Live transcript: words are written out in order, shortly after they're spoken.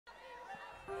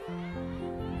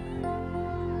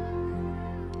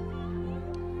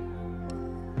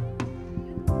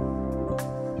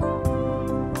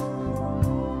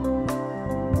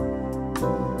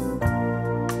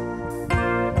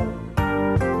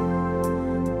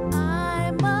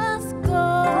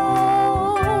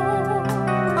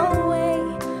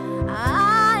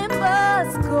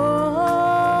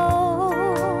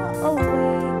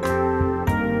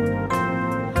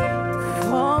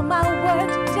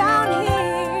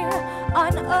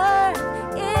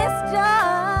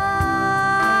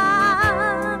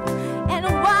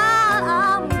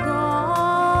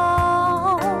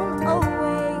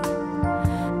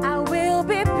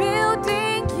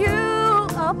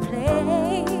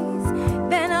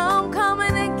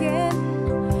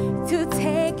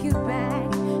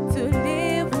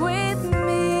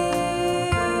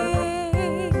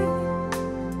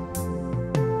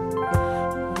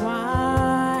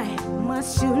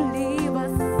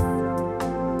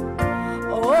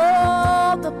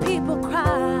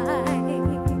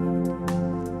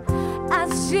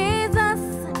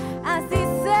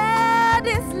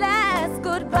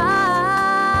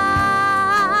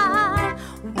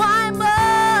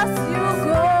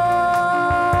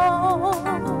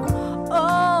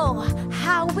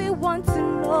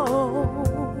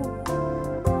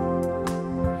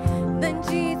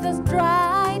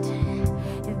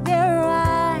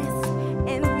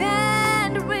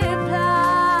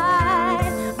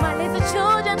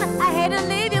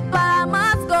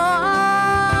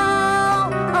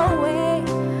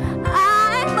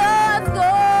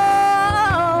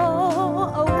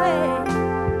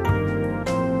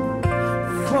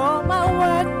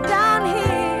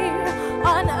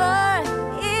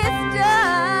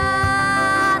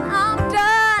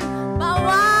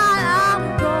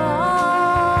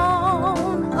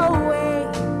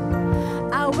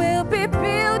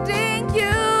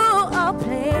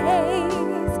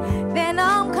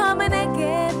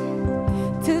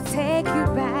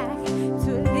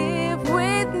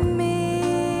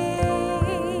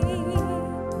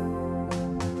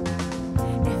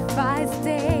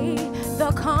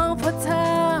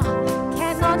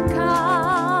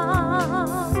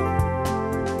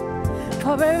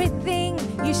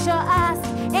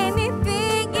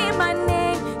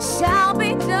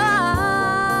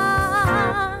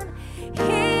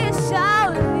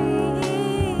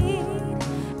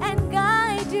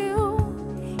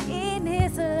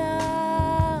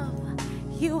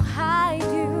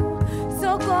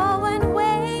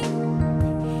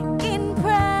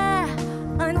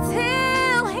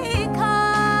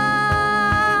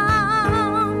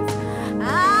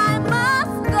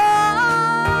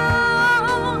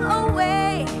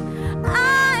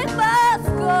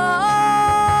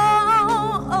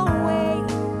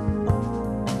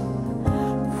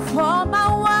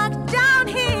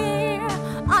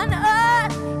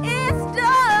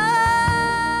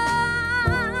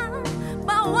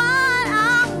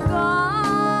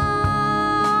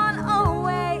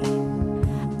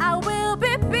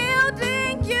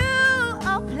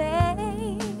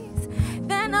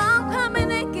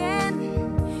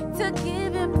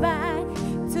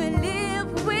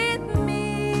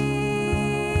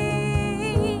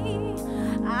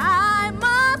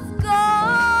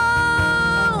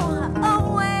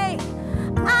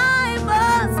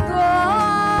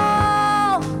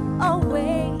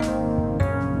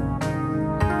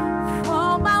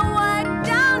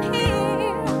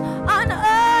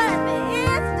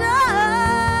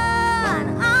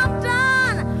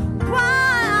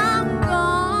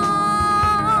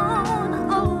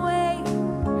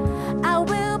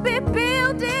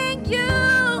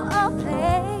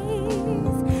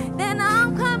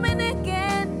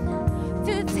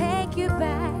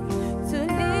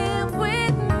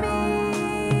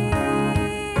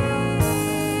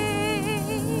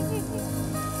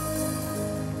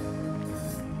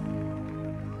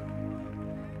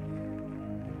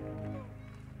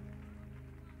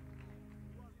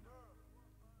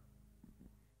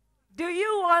Do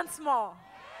you want more?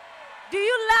 Do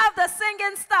you love the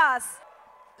singing stars?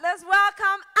 Let's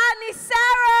welcome Annie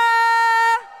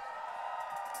Sarah.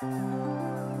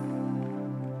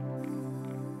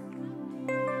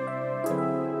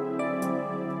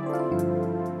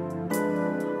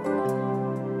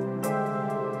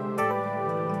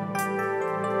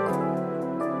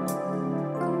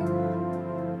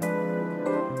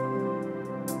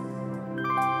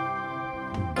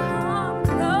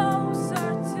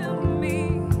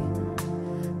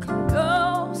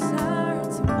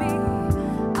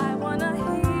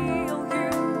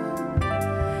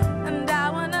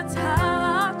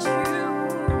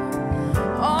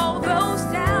 All those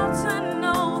doubts and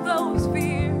no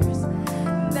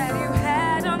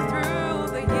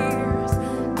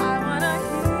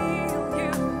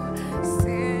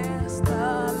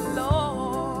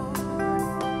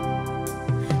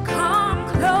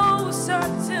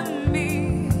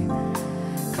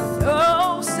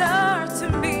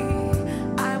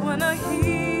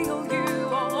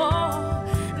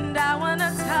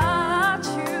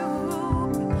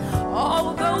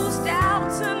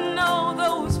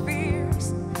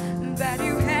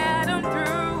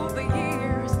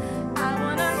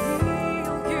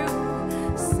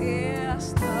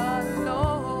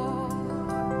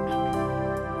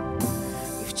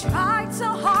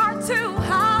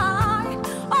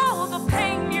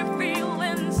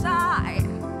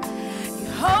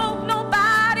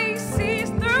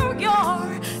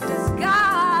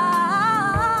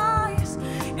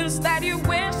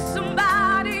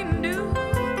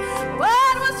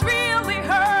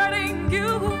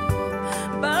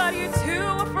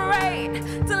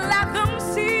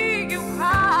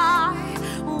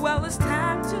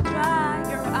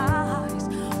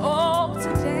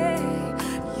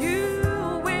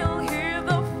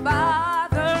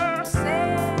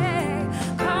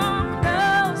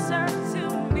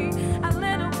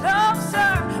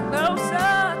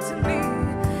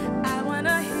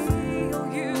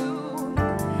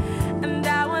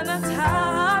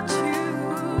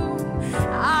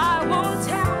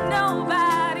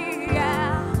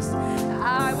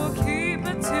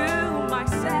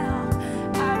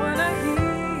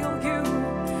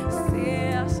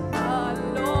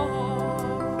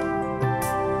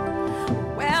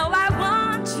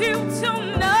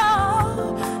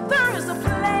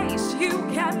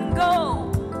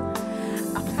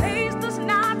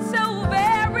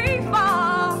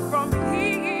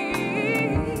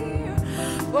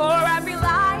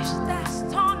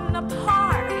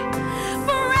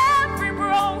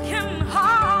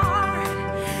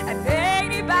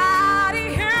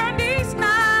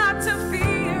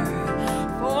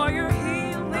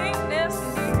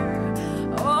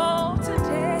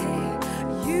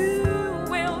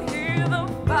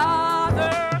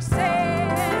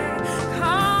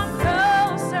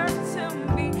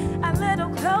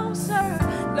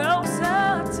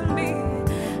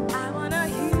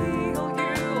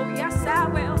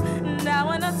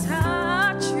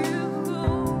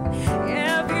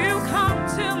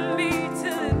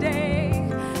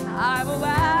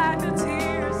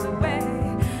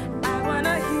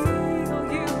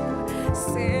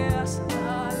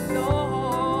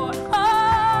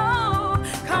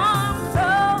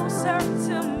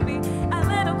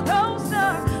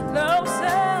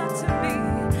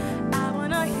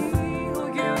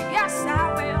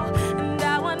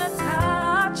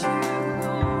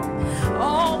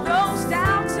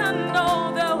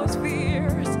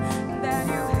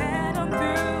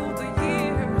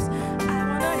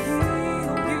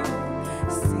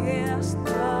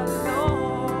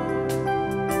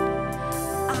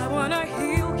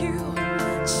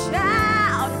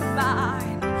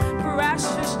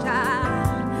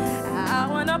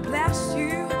bless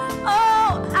you.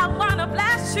 Oh, I want to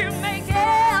bless you. Make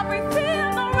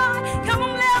everything all right. Come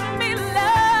on, let me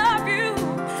love you.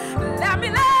 Let me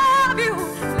love you.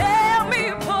 Let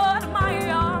me put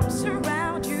my arms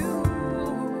around you.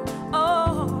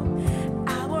 Oh,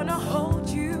 I want to hold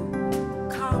you.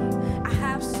 Come, I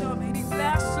have so many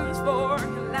blessings for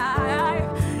your life.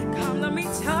 Come, let me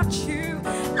touch you.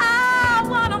 I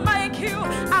want to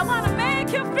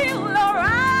make you feel all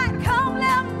right. Come,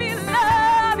 let me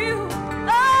love you.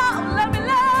 Oh, let me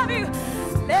love you.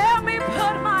 Let me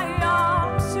put my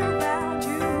arms around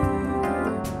you.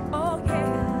 Oh,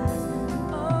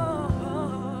 yeah. Oh,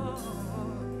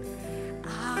 I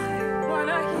want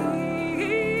to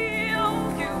heal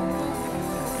you.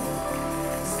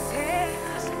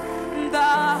 Says the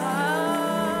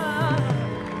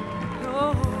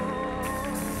Lord.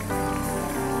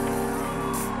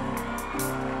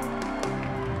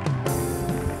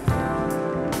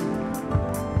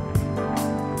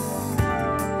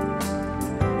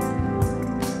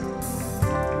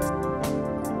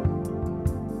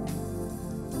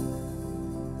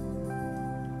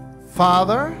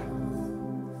 Father,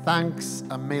 thanks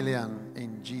a million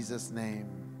in Jesus' name.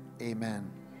 Amen.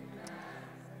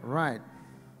 Right.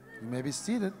 You may be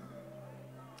seated.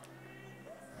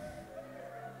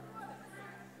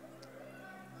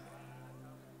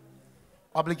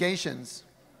 Obligations.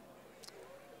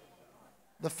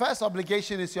 The first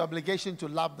obligation is your obligation to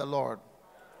love the Lord.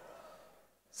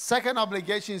 Second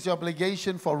obligation is your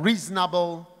obligation for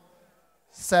reasonable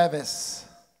service.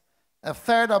 A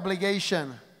third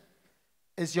obligation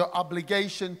is your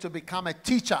obligation to become a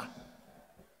teacher.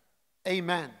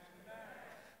 Amen.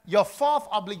 Your fourth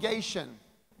obligation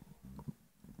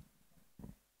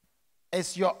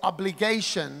is your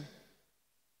obligation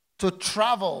to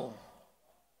travel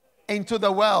into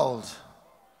the world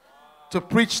to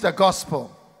preach the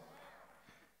gospel.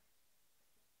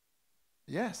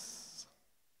 Yes.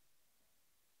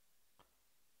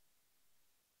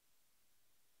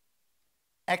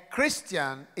 A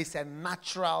Christian is a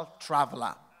natural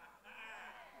traveler.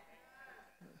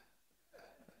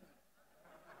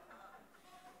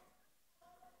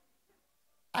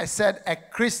 I said a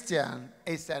Christian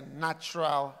is a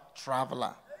natural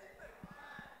traveler.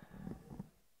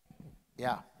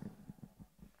 Yeah.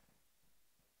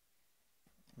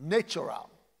 Natural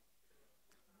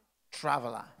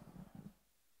traveler.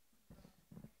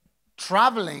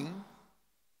 Traveling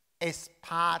is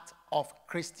part of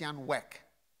Christian work.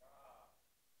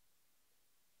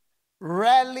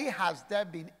 Rarely has there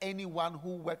been anyone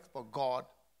who works for God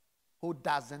who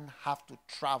doesn't have to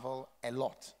travel a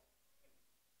lot.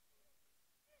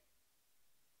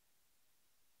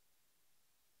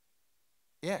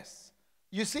 Yes.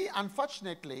 You see,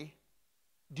 unfortunately,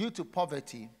 due to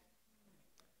poverty,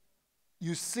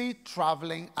 you see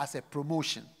traveling as a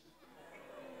promotion.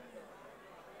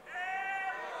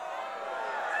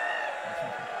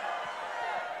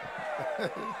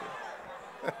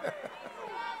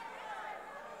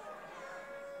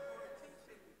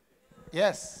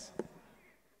 Yes.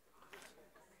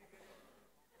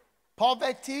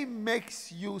 Poverty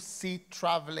makes you see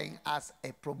traveling as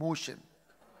a promotion.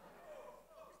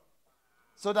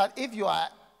 So that if you are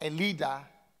a leader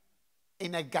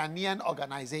in a Ghanaian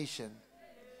organization,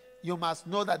 you must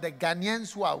know that the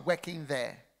Ghanaians who are working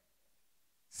there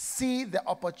see the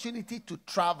opportunity to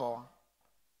travel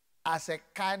as a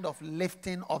kind of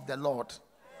lifting of the Lord.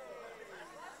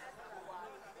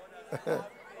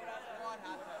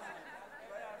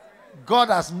 God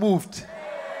has moved.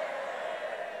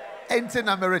 Enter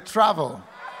na travel.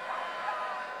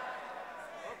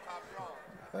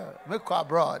 Make go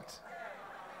abroad.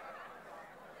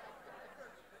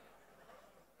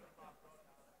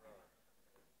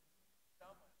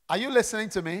 Are you listening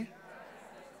to me?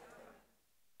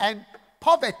 And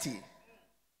poverty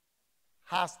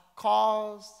has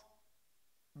caused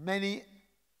many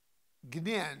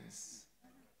Ghanaians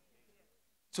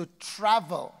to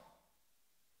travel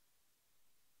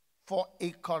for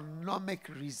economic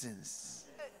reasons.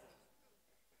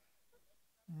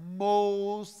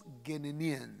 Most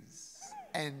Ghanaians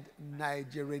and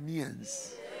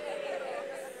Nigerians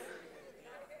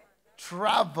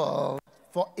travel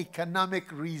for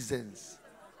economic reasons.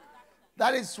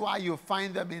 That is why you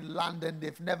find them in London.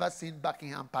 They've never seen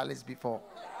Buckingham Palace before.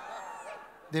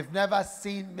 They've never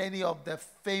seen many of the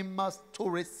famous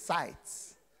tourist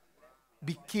sites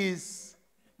because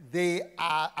they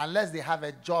are, unless they have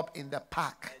a job in the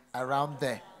park around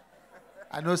there.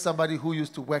 I know somebody who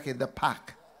used to work in the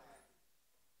park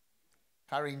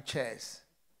carrying chairs.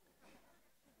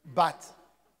 But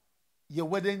you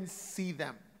wouldn't see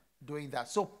them doing that.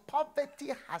 So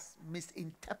poverty has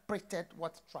misinterpreted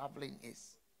what traveling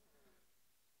is.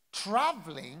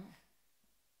 Traveling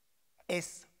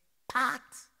is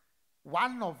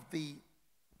one of the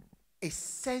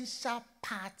essential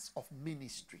parts of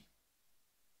ministry.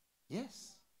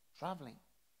 Yes, traveling.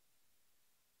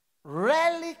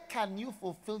 Rarely can you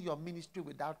fulfill your ministry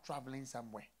without traveling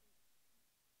somewhere.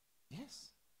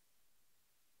 Yes.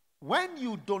 When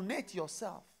you donate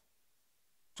yourself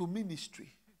to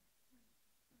ministry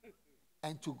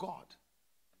and to God,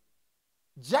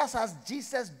 just as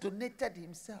Jesus donated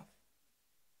himself,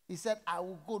 he said, I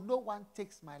will go. No one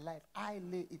takes my life. I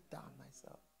lay it down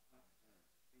myself.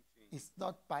 It's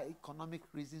not by economic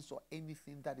reasons or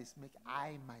anything that is making.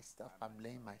 I myself am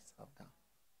laying myself down.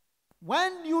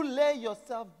 When you lay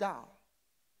yourself down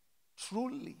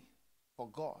truly for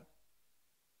God,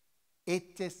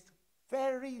 it is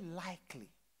very likely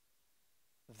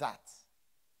that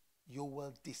you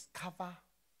will discover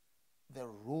the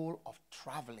role of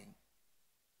traveling,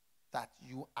 that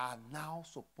you are now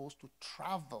supposed to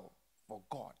travel for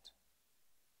God.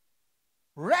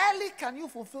 Rarely can you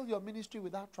fulfill your ministry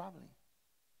without traveling.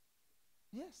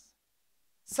 Yes.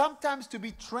 Sometimes to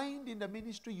be trained in the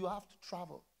ministry, you have to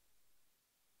travel.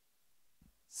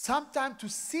 Sometimes to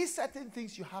see certain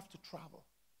things, you have to travel.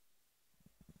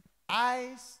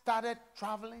 I started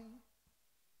traveling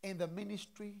in the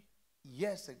ministry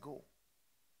years ago.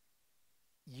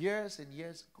 Years and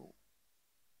years ago.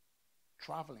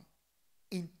 Traveling.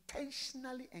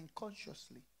 Intentionally and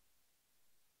consciously.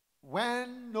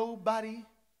 When nobody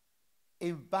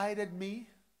invited me,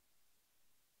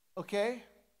 okay,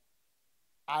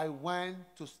 I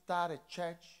went to start a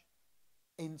church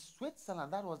in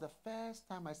Switzerland. That was the first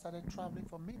time I started traveling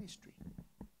for ministry.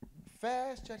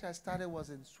 First church I started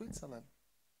was in Switzerland,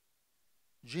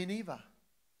 Geneva,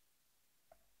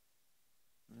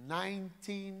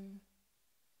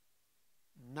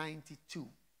 1992,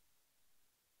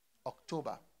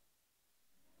 October.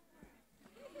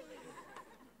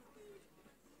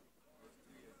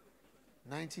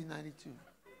 $1992.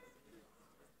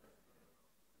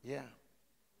 Yeah.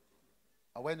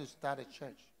 I went to start a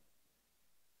church.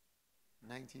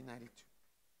 1992.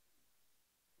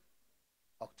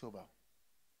 October.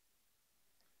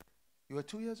 You were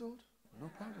 2 years old? No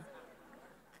problem.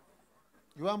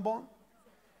 You weren't born?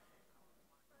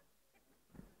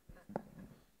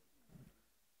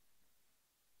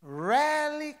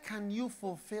 Rarely can you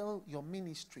fulfill your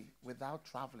ministry without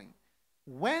traveling.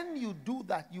 When you do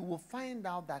that, you will find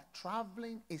out that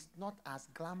traveling is not as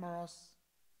glamorous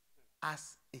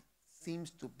as it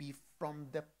seems to be from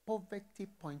the poverty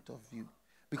point of view.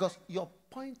 Because your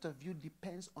point of view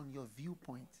depends on your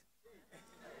viewpoint.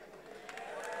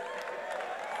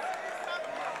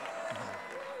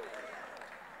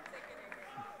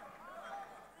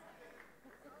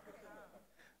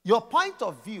 Your point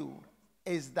of view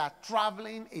is that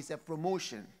traveling is a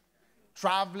promotion.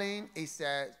 Traveling is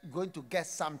going to get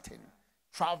something.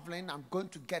 Traveling, I'm going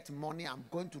to get money. I'm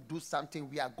going to do something.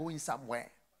 We are going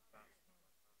somewhere.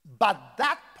 But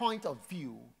that point of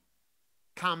view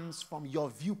comes from your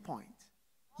viewpoint.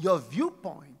 Your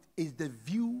viewpoint is the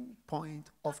viewpoint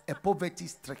of a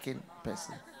poverty-stricken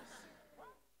person.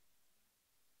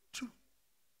 True.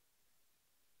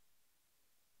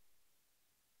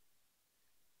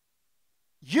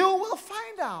 You will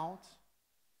find out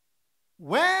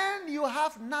when you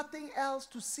have nothing else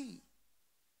to see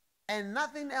and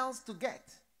nothing else to get,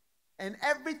 and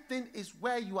everything is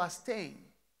where you are staying,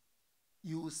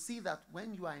 you will see that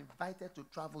when you are invited to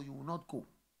travel, you will not go.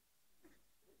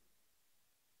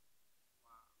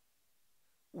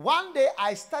 One day,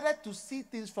 I started to see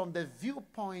things from the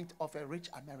viewpoint of a rich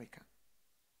American.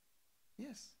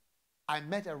 Yes. I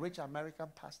met a rich American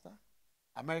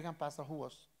pastor who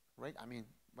was rich. I mean,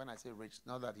 when I say rich,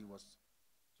 not that he was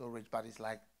so rich, but it's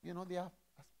like, you know, they are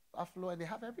affluent, they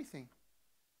have everything.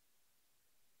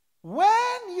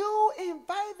 When you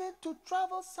invite them to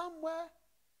travel somewhere,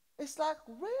 it's like,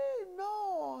 really,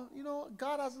 no, you know,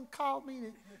 God hasn't called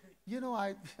me. You know,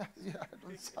 I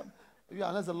don't,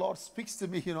 unless the Lord speaks to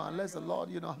me, you know, unless the Lord,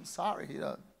 you know, I'm sorry, you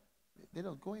know, they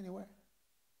don't go anywhere.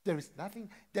 There is nothing,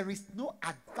 there is no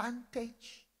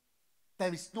advantage,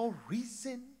 there is no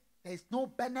reason, there is no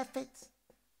benefit.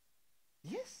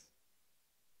 Yes.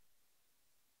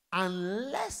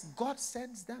 Unless God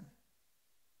sends them.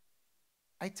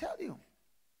 I tell you.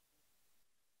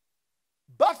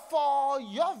 But for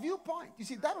your viewpoint, you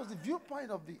see, that was the viewpoint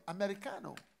of the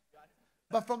Americano.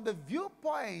 But from the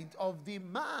viewpoint of the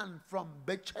man from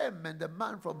Bechem and the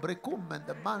man from Brekum and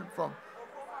the man from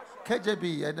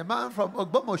KJB and the man from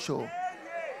Ogbomosho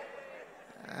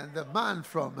and the man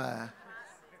from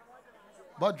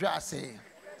Bodrase,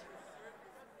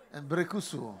 and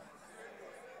Brekusu.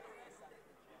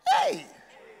 Hey!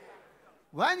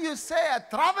 When you say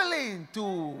traveling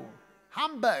to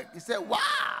Hamburg, you say, wow!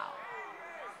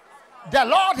 The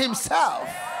Lord himself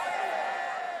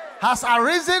has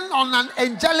arisen on an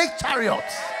angelic chariot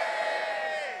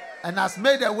and has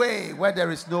made a way where there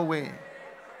is no way.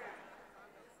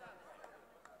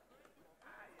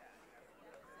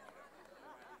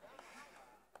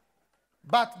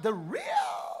 But the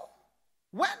real,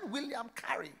 when William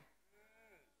Carey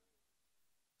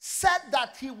said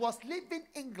that he was leaving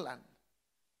England,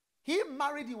 he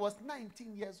married, he was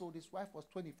 19 years old, his wife was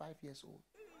 25 years old.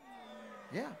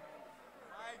 Yeah.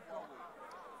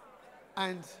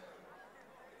 And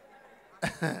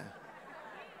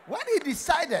when he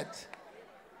decided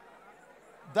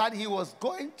that he was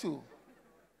going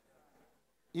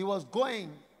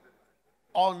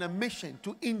on a mission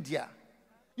to India.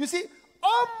 You see,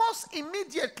 almost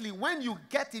immediately when you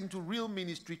get into real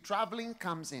ministry, traveling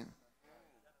comes in.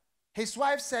 His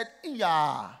wife said,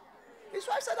 yeah. His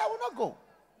wife said, I will not go.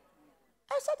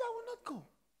 I said, I will not go.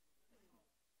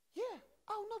 Yeah,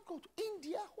 I will not go to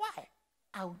India. Why?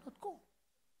 I will not go.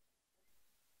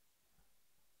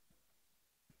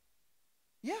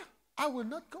 Yeah, I will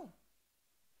not go.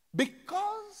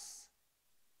 Because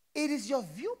it is your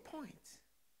viewpoint.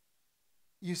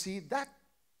 You see, that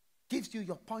gives you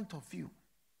your point of view.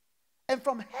 And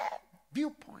from her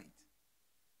viewpoint,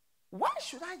 why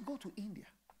should I go to India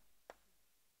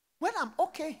when I'm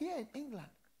okay here in England?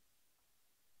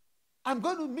 I'm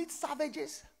going to meet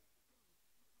savages,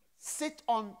 sit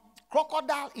on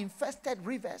crocodile-infested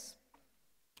rivers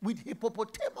with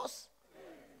hippopotamus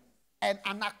and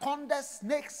anaconda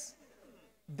snakes,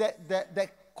 the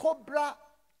cobra,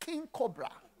 king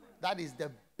cobra, that is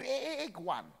the big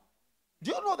one.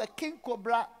 Do you know the king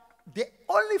cobra, the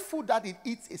only food that it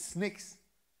eats is snakes?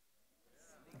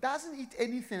 It doesn't eat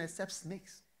anything except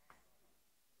snakes.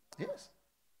 Yes.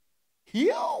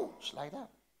 Huge like that.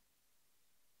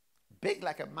 Big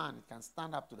like a man. It can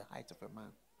stand up to the height of a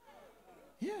man.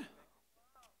 Yeah.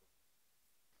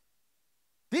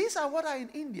 These are what are in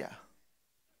India.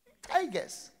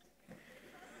 Tigers.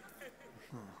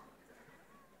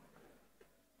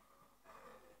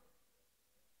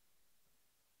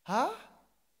 Huh?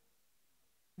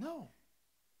 No.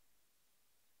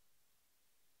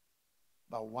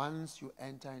 But once you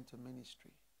enter into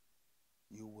ministry,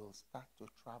 you will start to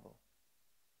travel.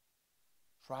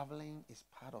 Traveling is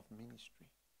part of ministry.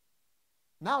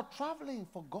 Now, traveling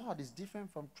for God is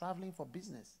different from traveling for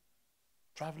business,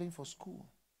 traveling for school,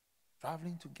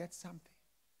 traveling to get something,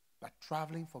 but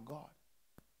traveling for God.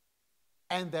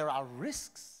 And there are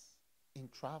risks in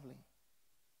traveling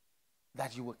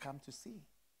that you will come to see.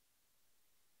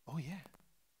 Oh, yeah.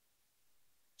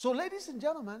 So, ladies and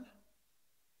gentlemen,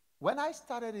 when I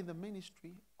started in the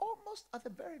ministry, almost at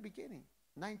the very beginning,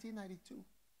 1992,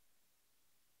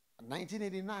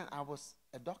 1989, I was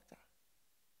a doctor.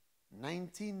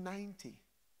 1990,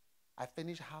 I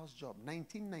finished house job.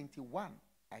 1991,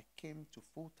 I came to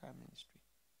full-time ministry.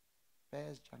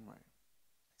 1st January,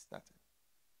 I started.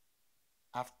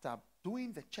 After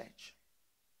doing the church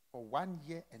for 1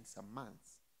 year and some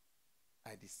months,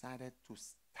 I decided to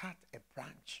start a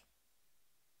branch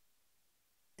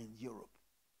in Europe.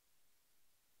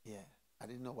 Yeah, I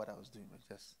didn't know what I was doing. I was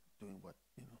just doing what,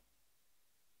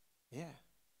 Yeah,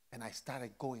 and I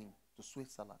started going to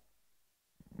Switzerland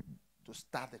to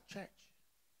start the church.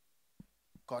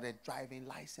 Got a driving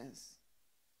license,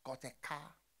 got a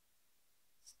car,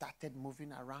 started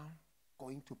moving around,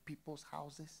 going to people's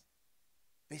houses,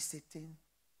 visiting,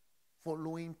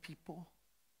 following people,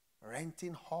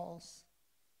 renting halls,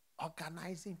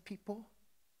 organizing people,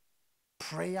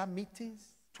 prayer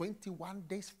meetings, 21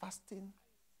 days fasting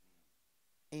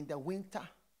in the winter.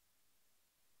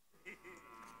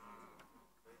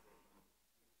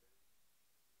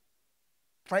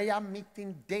 Prayer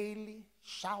meeting daily,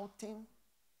 shouting.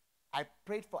 I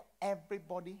prayed for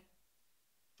everybody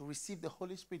to receive the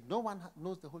Holy Spirit. No one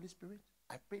knows the Holy Spirit.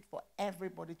 I prayed for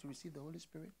everybody to receive the Holy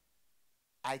Spirit.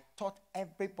 I taught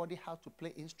everybody how to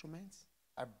play instruments.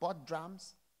 I bought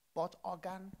drums, bought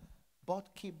organ,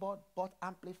 bought keyboard, bought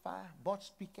amplifier, bought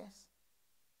speakers.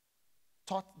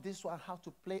 Taught this one how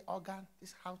to play organ,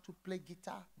 this how to play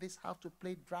guitar, this how to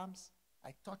play drums.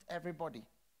 I taught everybody.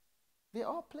 They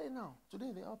all play now.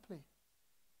 Today they all play.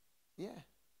 Yeah.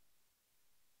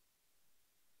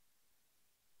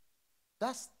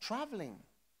 That's traveling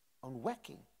and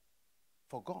working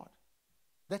for God.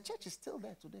 The church is still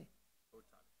there today.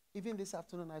 Even this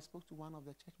afternoon, I spoke to one of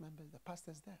the church members, the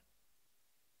pastor's there.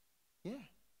 Yeah.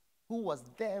 Who was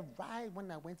there right when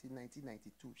I went in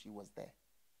 1992. She was there.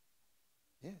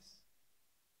 Yes.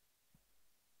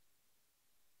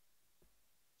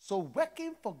 So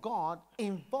working for God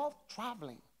involves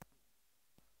traveling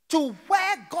to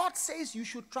where God says you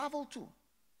should travel to.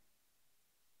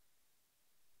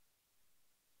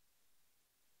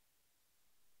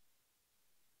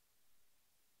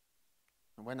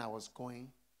 And when I was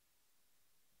going,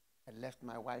 I left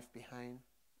my wife behind.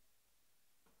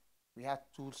 We had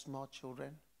 2 small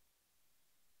children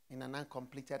in an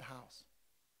uncompleted house.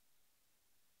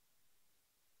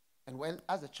 And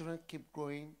as the children keep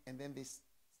growing, and then they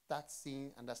start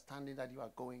seeing, understanding that you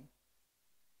are going,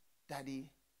 Daddy,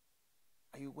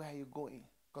 where are you going?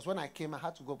 Because when I came, I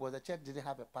had to go, because the church didn't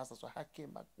have a pastor, so I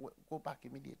came back, go back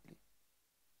immediately.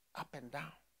 Up and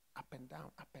down, up and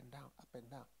down, up and down, up and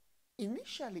down.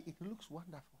 Initially, it looks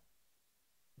wonderful.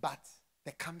 But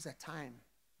there comes a time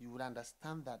you will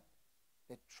understand that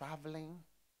the traveling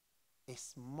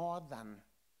is more than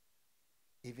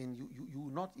even you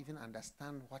will not even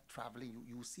understand what traveling.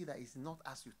 You will see that it's not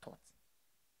as you thought.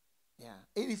 Yeah.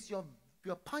 It is your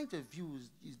point of view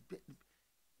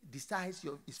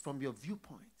is from your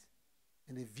viewpoint.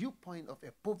 And the viewpoint of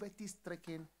a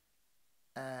poverty-stricken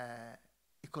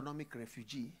economic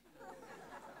refugee,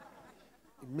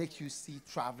 it makes you see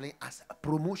traveling as a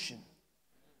promotion.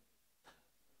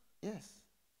 Yes.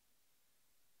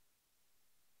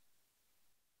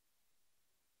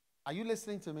 Are you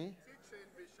listening to me?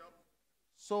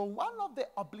 So one of the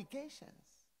obligations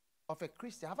of a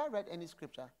Christian, have I read any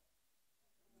scripture?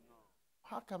 No.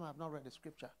 How come I have not read the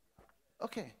scripture?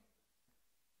 Okay.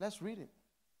 Let's read it.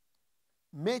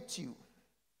 Matthew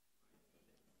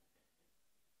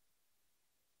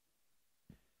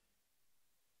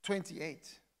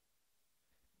 28.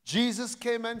 Jesus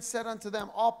came and said unto them,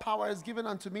 all power is given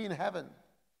unto me in heaven.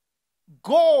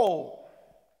 Go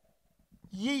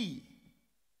ye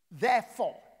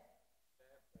therefore.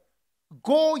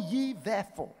 Go ye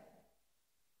therefore.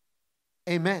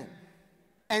 Amen.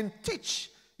 And teach.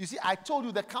 You see, I told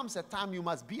you there comes a time you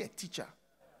must be a teacher.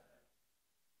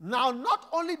 Now, not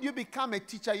only do you become a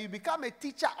teacher, you become a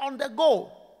teacher on the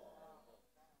go.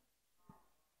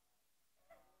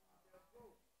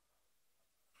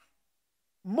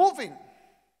 Moving.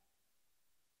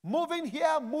 Moving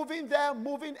here, moving there,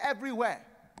 moving everywhere.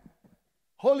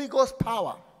 Holy Ghost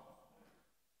power.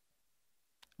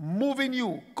 Moving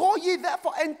you. Go ye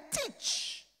therefore and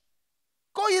teach.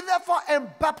 Go ye therefore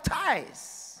and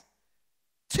baptize.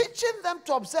 Teaching them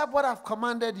to observe what I've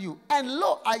commanded you. And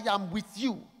lo, I am with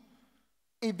you,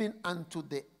 even unto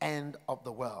the end of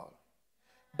the world.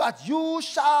 But you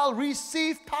shall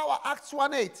receive power. Acts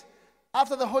 1:8.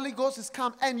 After the Holy Ghost is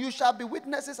come, and you shall be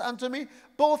witnesses unto me,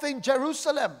 both in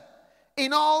Jerusalem,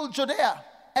 in all Judea,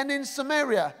 and in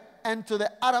Samaria, and to the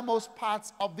uttermost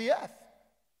parts of the earth.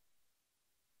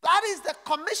 That is the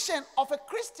commission of a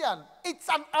Christian. It's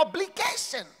an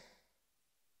obligation.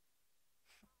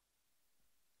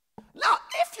 Now,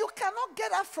 if you cannot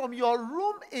get up from your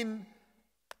room in,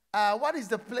 what is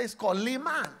the place called?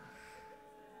 Liman.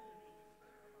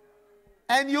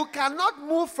 And you cannot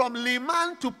move from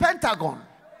Liman to Pentagon.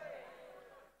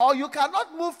 Or you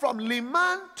cannot move from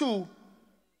Liman to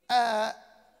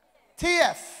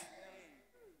TF.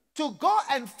 To go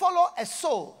and follow a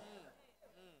soul.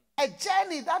 A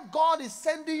journey that God is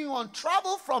sending you on.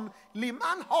 Travel from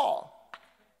Liman Hall.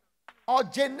 Or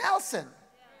J. Nelson.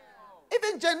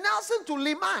 Even J. Nelson to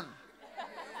Liman.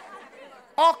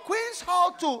 Or Queen's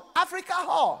Hall to Africa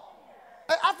Hall.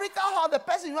 Africa Hall, the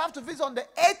person you have to visit on the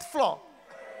 8th floor.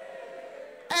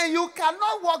 And you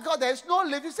cannot walk out. There is no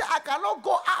lift. You say, I cannot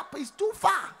go up. It's too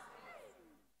far.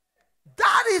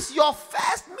 That is your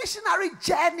first missionary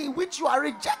journey which you are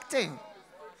rejecting.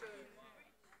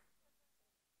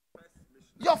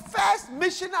 Your first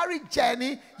missionary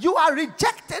journey, you are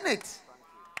rejecting it.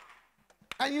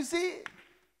 And you see,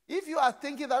 if you are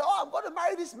thinking that, oh, I'm going to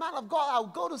marry this man of God, I'll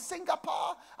go to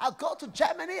Singapore, I'll go to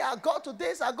Germany, I'll go to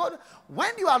this, I'll go to...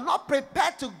 When you are not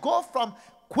prepared to go from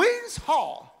Queen's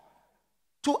Hall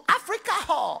to Africa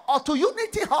Hall or to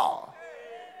Unity Hall,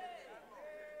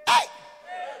 hey,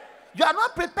 you are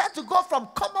not prepared to go from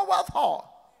Commonwealth Hall.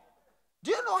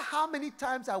 Do you know how many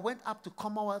times I went up to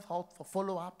Commonwealth Hall for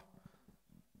follow-up?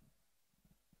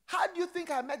 How do you think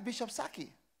I met Bishop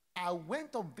Saki? I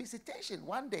went on visitation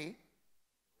one day.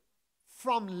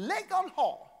 From Legon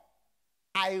Hall,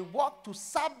 I walked to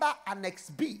Saba Annex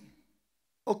B,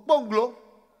 Okponglo.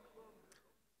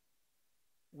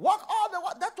 Walk all the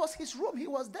way. That was his room. He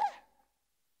was there.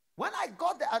 When I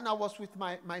got there, and I was with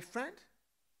my friend,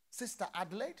 Sister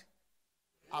Adelaide,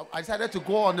 I decided to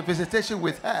go on the visitation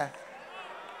with her.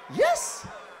 Yes.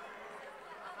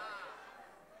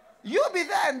 You'll be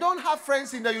there and don't have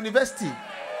friends in the university.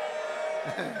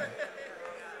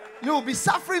 You'll be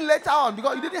suffering later on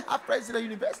because you didn't have friends in the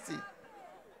university.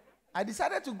 I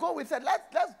decided to go with her.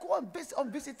 Let's go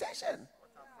on visitation.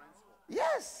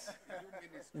 Yes.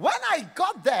 When I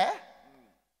got there,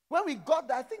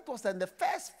 I think it was on the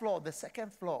first floor, the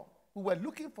second floor. We were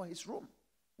looking for his room.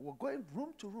 We were going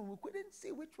room to room. We couldn't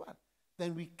see which one.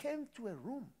 Then we came to a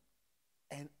room,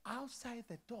 and outside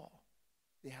the door,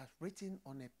 they have written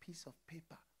on a piece of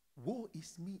paper, "Woe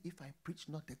is me if I preach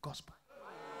not the gospel."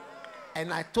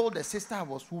 And I told the sister I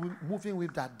was moving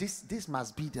with that this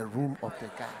must be the room of the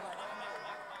guy.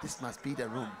 This must be the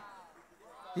room.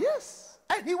 Yes.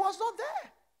 And he was not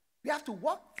there. We have to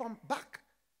walk from back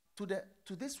to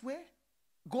this way,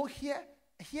 go here,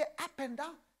 up and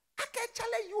down.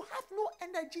 Actually, you have no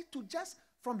energy to just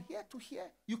from here to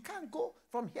here. You can't go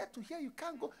from here to here. You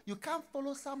can't go. You can't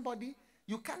follow somebody.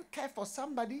 You can't care for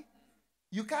somebody.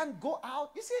 You can't go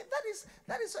out. You see,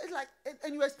 that is like,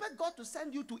 and you expect God to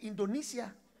send you to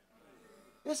Indonesia.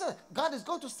 You say, God is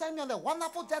going to send me on a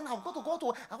wonderful journey. I'm going to go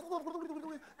to.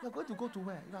 You're going to go to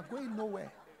where? You are going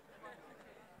nowhere.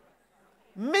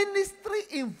 Ministry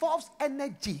involves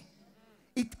energy.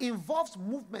 It involves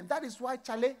movement. That is why,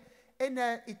 Charlie,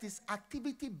 it is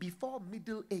activity before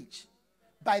middle age.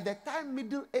 By the time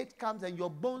middle age comes and your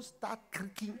bones start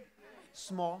creaking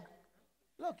small,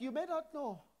 look, you may not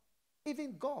know.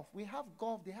 Even golf, we have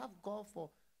golf. They have golf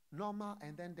for normal,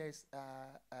 and then there's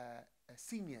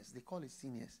seniors. They call it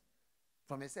seniors.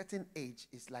 From a certain age,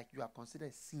 it's like you are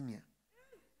considered senior.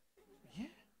 Yeah.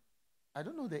 I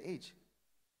don't know the age.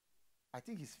 I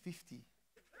think it's 50.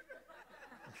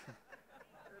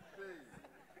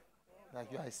 Like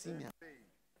you are a senior.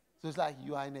 So it's like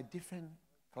you are in a different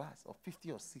class of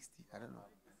 50 or 60. I don't know.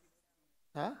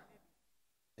 Huh?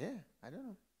 Yeah, I don't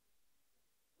know.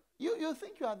 You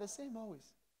think you are the same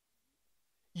always.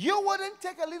 You wouldn't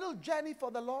take a little journey for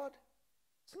the Lord.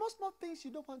 Small things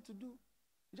you don't want to do.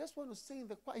 You just want to sing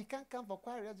the choir. You can't come for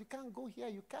choir. You can't go here.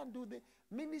 You can't do the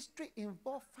ministry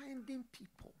involve finding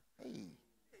people. Hey.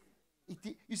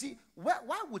 You see,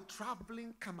 why would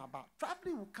traveling come about?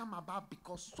 Traveling will come about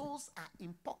because souls are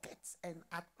in pockets and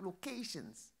at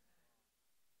locations.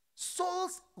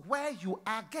 Souls where you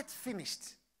are get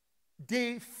finished.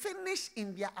 They finish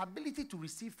in their ability to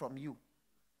receive from you.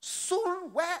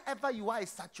 Soon, wherever you are is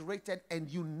saturated and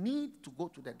you need to go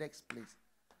to the next place.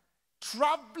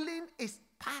 Traveling is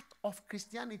part of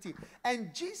Christianity.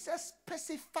 And Jesus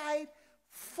specified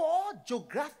 4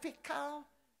 geographical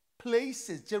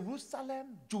places: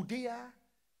 Jerusalem, Judea,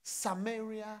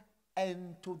 Samaria,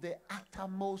 and to the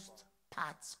uttermost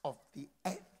parts of the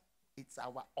earth. It's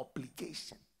our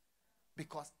obligation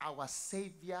because our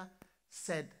Savior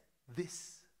said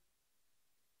this.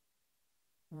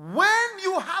 When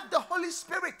you have the Holy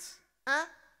Spirit,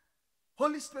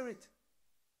 Holy Spirit,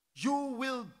 you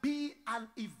will be an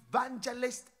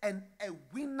evangelist and a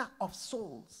winner of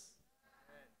souls.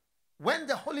 When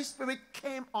the Holy Spirit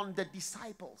came on the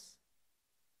disciples,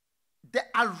 the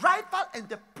arrival and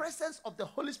the presence of the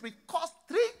Holy Spirit caused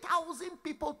 3,000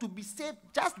 people to be saved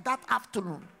just that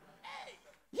afternoon.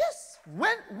 Yes,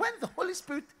 when the Holy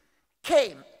Spirit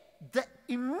came, the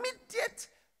immediate,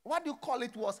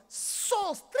 was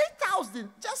souls, 3,000.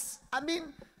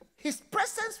 His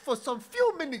presence for some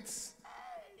few minutes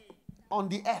on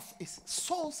the earth is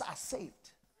souls are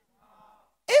saved.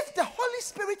 If the Holy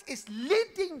Spirit is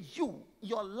leading you,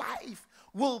 your life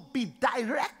will be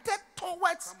directed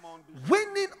towards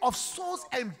winning of souls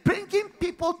and bringing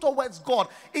people towards God.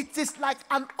 It is like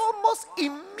an almost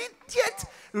immediate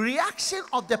reaction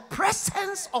of the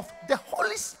presence of the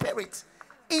Holy Spirit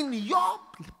in your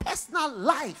personal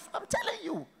life. I'm telling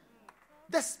you.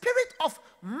 The spirit of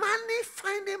money,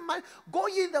 finding money,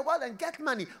 going in the world and get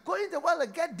money, going in the world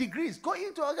and get degrees, going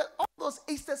into all those,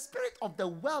 is the spirit of the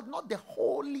world, not the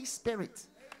Holy Spirit.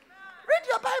 Read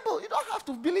your Bible. You don't have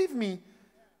to believe me.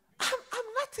 I'm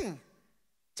nothing.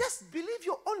 Just believe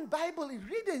your own Bible and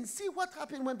read and see what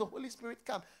happened when the Holy Spirit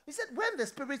comes. He said, when the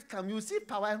Spirit comes, you see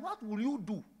power, and what will you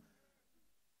do?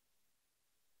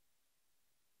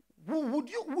 Would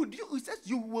you? He says,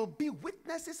 you will be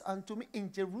witnesses unto me in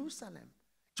Jerusalem,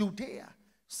 Judea,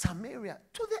 Samaria,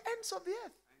 to the ends of the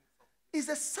earth. It's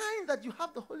a sign that you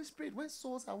have the Holy Spirit when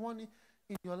souls are won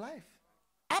in your life.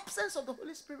 Absence of the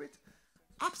Holy Spirit,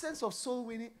 absence of soul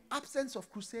winning, absence of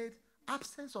crusade,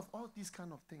 absence of all these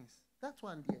kind of things. That's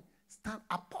one there.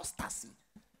 Apostasy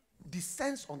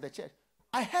descends on the church.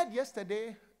 I heard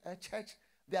yesterday a church,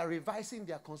 they are revising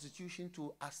their constitution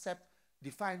to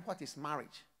define what is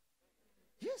marriage.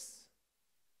 Yes.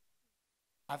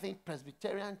 I think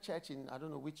Presbyterian church in, I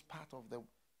don't know which part of the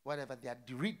whatever. They are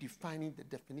redefining the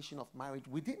definition of marriage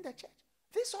within the church.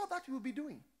 This is all that we'll be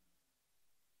doing.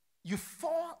 You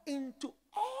fall into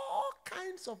all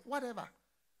kinds of whatever.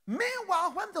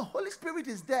 Meanwhile, when the Holy Spirit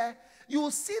is there, you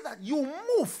will see that you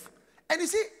move. And you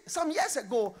see, some years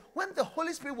ago, when the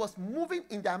Holy Spirit was moving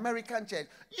in the American church,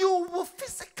 you will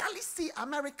physically see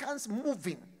Americans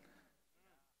moving.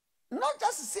 Not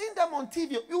just seeing them on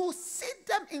TV. You will see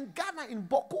them in Ghana, in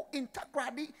Boku, in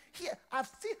Takrady. Here, I've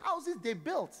seen houses they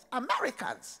built.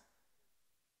 Americans.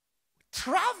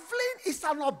 Traveling is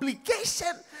an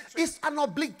obligation. It's an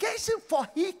obligation, for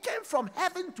he came from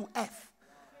heaven to earth.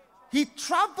 He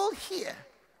traveled here.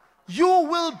 You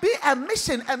will be a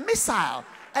mission, a missile,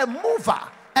 a mover,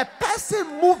 a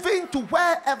person moving to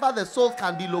wherever the soul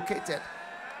can be located.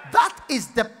 That is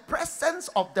the presence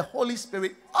of the Holy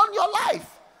Spirit on your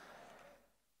life.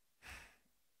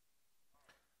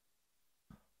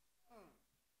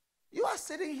 You are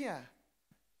sitting here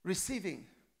receiving.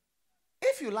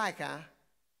 If you like,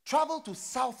 travel to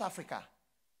South Africa,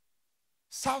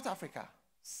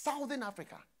 Southern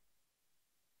Africa,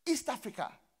 East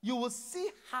Africa. You will see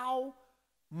how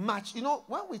much,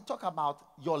 when we talk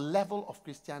about your level of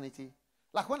Christianity,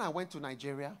 like when I went to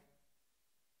Nigeria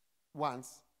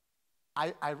once,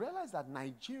 I realized that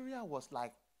Nigeria was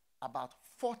like about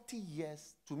 40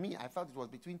 years, to me, I felt it was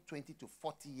between 20 to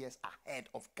 40 years ahead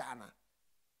of Ghana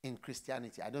in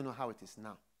Christianity. I don't know how it is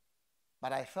now.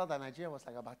 But I felt that Nigeria was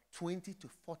like about 20 to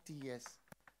 40 years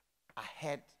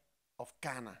ahead of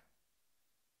Ghana.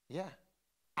 Yeah.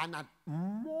 And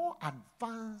more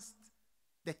advanced,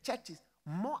 the church is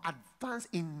more advanced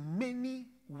in many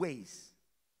ways.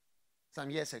 Some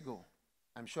years ago,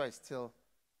 I'm sure it's still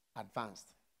advanced.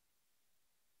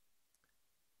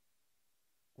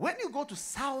 When you go to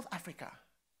South Africa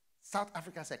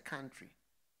is a country,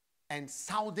 and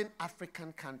Southern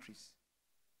African countries,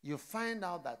 you find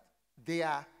out that they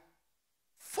are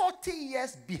 40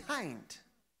 years behind.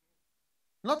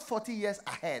 Not 40 years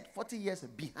ahead, 40 years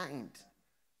behind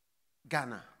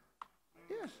Ghana.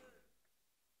 Yes.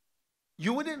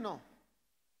 You wouldn't know.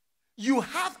 You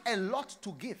have a lot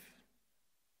to give.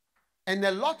 And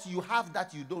a lot you have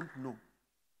that you don't know.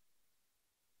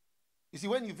 You see,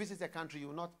 when you visit a country, you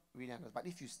will not really understand. But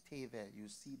if you stay there, you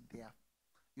see there,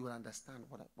 you will understand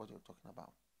what you're talking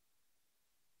about.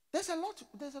 There's a lot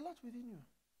within you.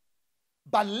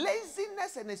 But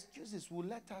laziness and excuses will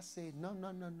let us say, no.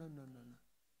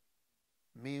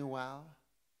 Meanwhile,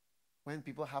 when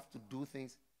people have to do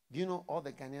things, do you know all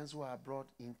the Ghanaians who are abroad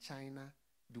in China,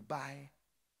 Dubai,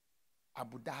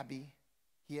 Abu Dhabi,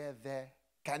 here, there,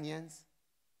 Ghanaians?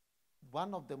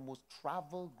 One of the most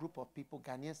traveled group of people,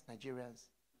 Ghanaians, Nigerians,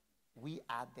 we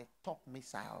are the top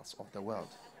missiles of the world.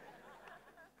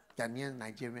 Ghanaians,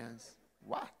 Nigerians,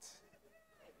 what?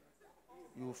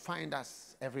 You will find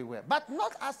us everywhere. But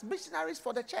not as missionaries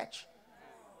for the church.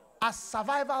 As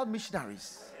survival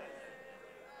missionaries.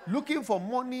 Looking for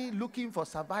money, looking for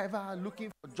survival,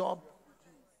 looking for job.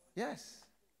 Yes.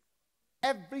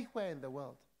 Everywhere in the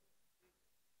world.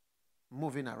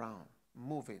 Moving around.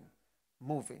 Moving.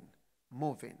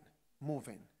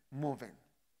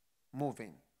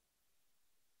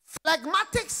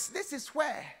 Phlegmatics, this is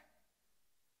where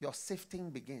your sifting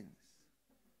begins.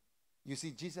 You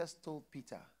see, Jesus told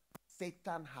Peter,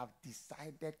 Satan have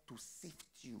decided to sift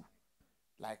you.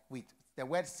 Like with, the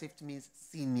word sift means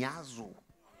siniazo.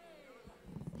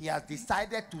 He has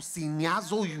decided to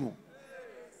siniazo you.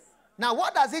 Now,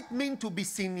 what does it mean to be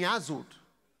siniazoed?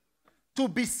 To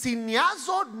be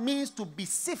siniazoed means to be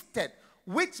sifted,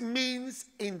 which means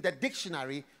in the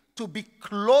dictionary to be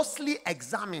closely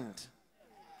examined.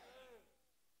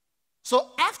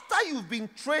 So after you've been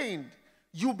trained,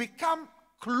 you become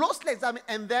closely examined,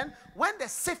 and then when the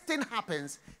sifting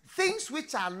happens, things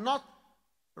which are not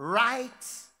right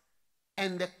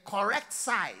and the correct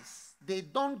size, they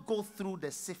don't go through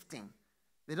the sifting.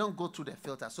 They don't go through the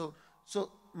filter. So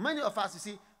many of us, you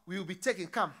see, we will be taken,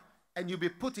 come, and you'll be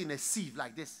put in a sieve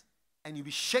like this, and you'll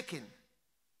be shaken.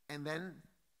 And then,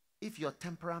 if your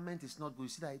temperament is not good, you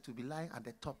see that it will be lying at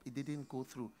the top. It didn't go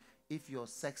through. If your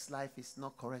sex life is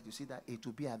not correct, you see that it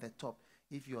will be at the top.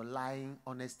 If your lying,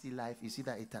 honesty life, you see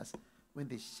that it has, when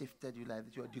they shifted you,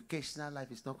 like your educational life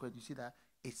is not correct, you see that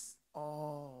it's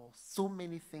all, so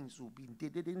many things will be, they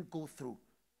didn't go through.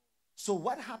 So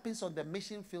what happens on the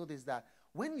mission field is that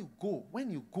when you go,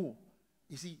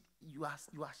 you see, you are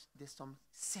there's some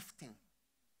sifting.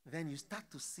 Then you start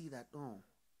to see that, oh,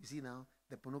 you see now,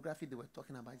 the pornography they were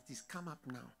talking about, it is come up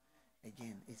now.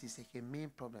 Again, it is a main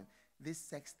problem. This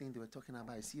sex thing they were talking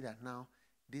about, you see that now,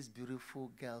 these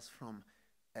beautiful girls from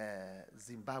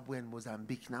Zimbabwe and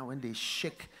Mozambique. Now, when they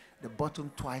shake the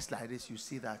bottom twice like this, you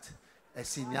see that a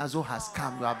sinyazo has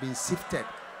come. You have been sifted.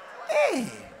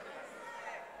 Hey!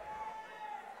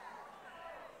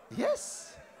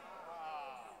 Yes.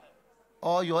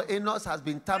 Or your anus has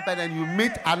been tampered and you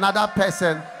meet another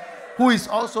person who is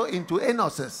also into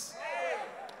anuses.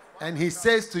 And he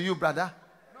says to you, brother,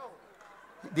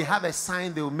 they have a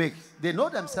sign they will make. They know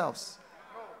themselves.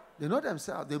 They know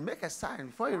themselves. They'll make a sign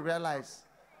before you realize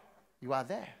you are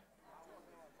there.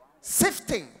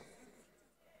 Sifting.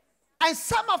 And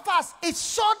some of us, it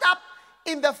showed up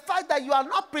in the fact that you are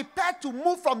not prepared to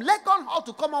move from Legon Hall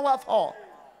to Commonwealth Hall.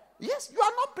 Yes, you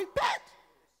are not prepared.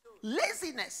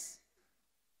 Laziness.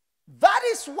 That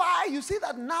is why you see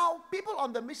that now people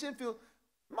on the mission field,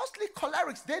 mostly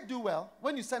cholerics, they do well.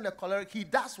 When you send a choleric, he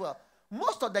does well.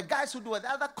 Most of the guys who do well,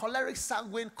 the other choleric,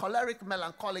 sanguine, choleric,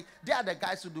 melancholic, they are the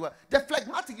guys who do well. The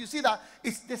phlegmatic, you see that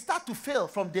they start to fail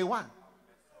from day one.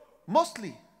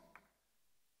 Mostly.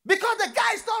 Because the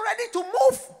guy is not ready to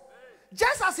move.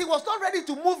 Just as he was not ready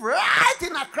to move right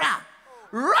in Accra.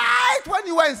 Right when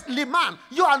you were in Liman.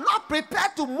 You are not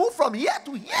prepared to move from here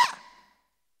to here.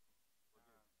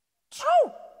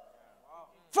 True.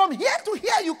 From here to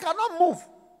here, you cannot move.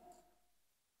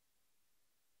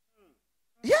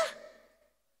 Yeah.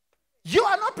 You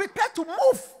are not prepared to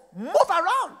move. Move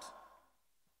around.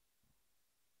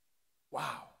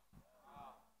 Wow.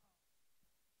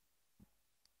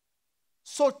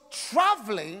 So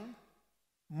traveling,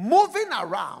 moving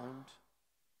around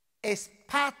is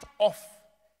part of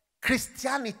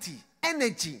Christianity,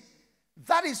 energy.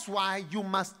 That is why you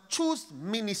must choose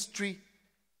ministry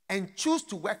and choose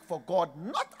to work for God,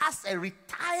 not as a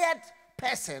retired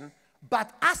person, but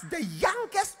as the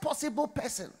youngest possible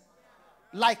person.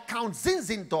 Like Count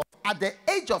Zinzendorf, at the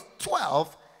age of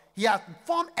 12, he had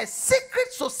formed a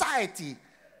secret society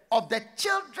of the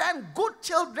children, good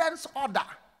children's order.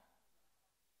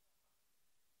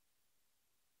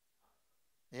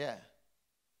 Yeah.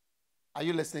 Are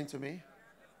you listening to me?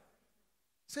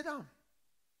 Sit down.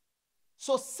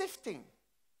 So sifting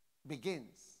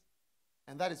begins.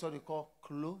 And that is what we call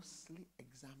closely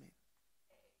examined.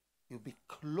 You'll be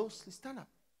closely, stand up.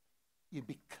 You'll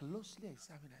be closely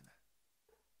examined like that.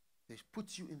 They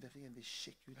put you in the thing and they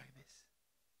shake you like this.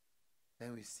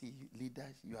 Then we see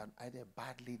leaders. You are either a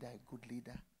bad leader, a good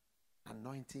leader,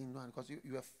 anointing, because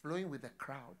you are flowing with the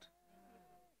crowd.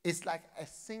 It's like a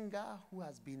singer who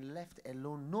has been left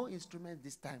alone, no instrument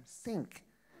this time, sing.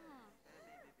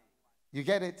 You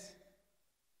get it?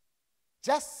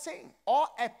 Just sing. Or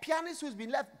a pianist who's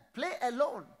been left, play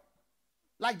alone.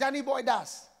 Like Danny Boy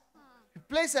does. He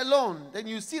plays alone. Then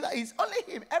you see that it's only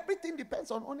him. Everything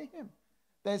depends on only him.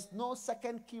 There's no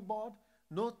second keyboard,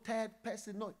 no third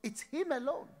person. No, it's him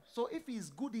alone. So if he's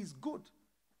good, he's good.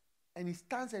 And he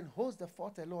stands and holds the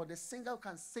fort alone. The singer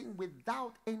can sing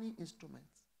without any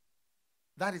instruments.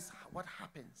 That is what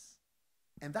happens.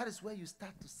 And that is where you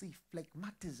start to see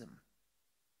phlegmatism.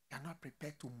 You are not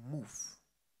prepared to move.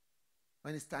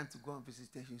 When it's time to go on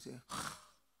visitation, you say,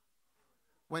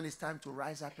 when it's time to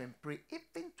rise up and pray,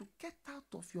 even to get out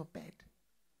of your bed,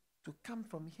 to come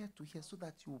from here to here so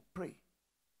that you will pray.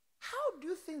 How do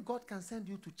you think God can send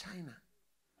you to China?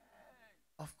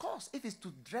 Of course, if it's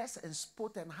to dress and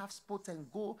sport and have sports and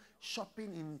go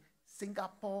shopping in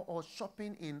Singapore or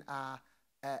shopping in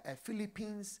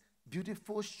Philippines,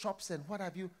 beautiful shops and what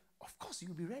have you, of course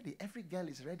you'll be ready. Every girl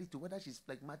is ready to, whether she's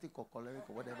phlegmatic or choleric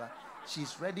or whatever,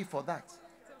 she's ready for that.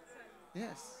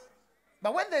 Yes.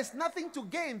 But when there's nothing to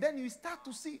gain, then you start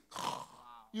to see,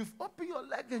 you've opened your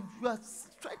leg and you are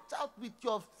stretched out with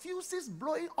your fuses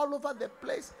blowing all over the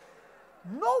place.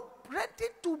 No, ready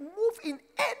to move in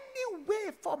any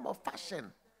way, form, or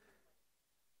fashion.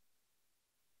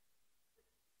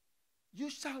 You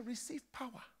shall receive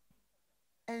power.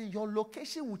 And your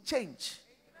location will change.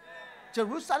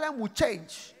 Jerusalem will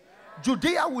change.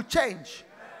 Judea will change.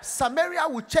 Samaria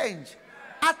will change.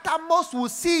 Uttermost will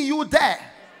see you there.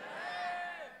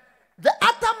 The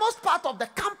uttermost part of the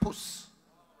campus.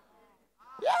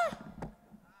 Yeah.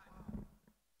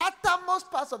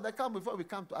 Uttermost parts of the campus before we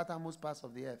come to uttermost parts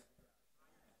of the earth.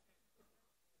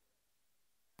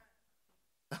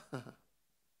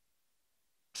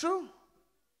 True.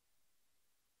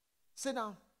 Sit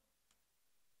down.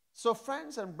 So,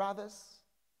 friends and brothers,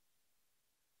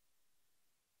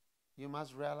 you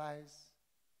must realize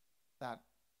that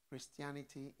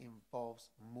Christianity involves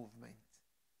movement.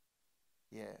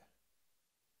 Yeah.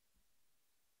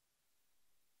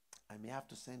 I may have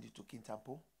to send you to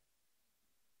Kintampo.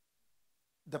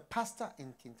 The pastor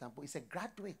in Kintampo is a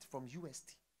graduate from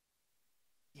UST.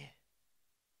 Yeah.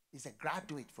 He's a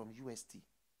graduate from UST.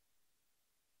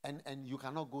 And you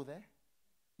cannot go there?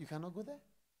 You cannot go there?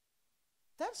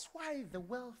 That's why the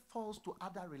world falls to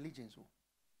other religions.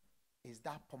 Is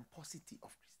that pomposity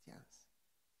of Christians.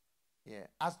 Yeah.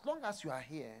 As long as you are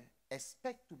here,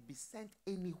 expect to be sent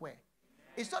anywhere.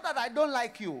 It's not that I don't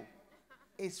like you.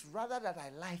 It's rather that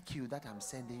I like you that I'm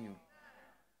sending you.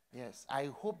 Yes. I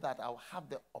hope that I'll have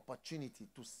the opportunity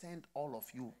to send all of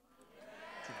you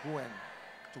to go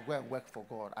and work for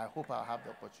God. I hope I'll have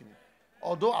the opportunity.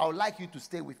 Although I would like you to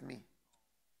stay with me.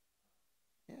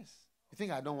 Yes. You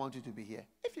think I don't want you to be here?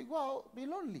 If you go out, be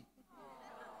lonely.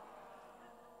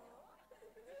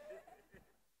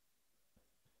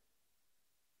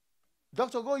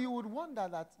 Dr. Go, you would wonder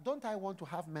that, don't I want to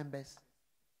have members?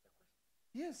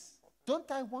 Yes.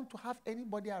 Don't I want to have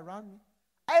anybody around me?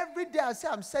 Every day I say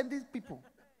I'm sending people.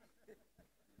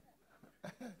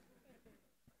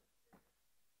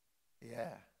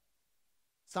 Yeah.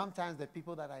 Sometimes the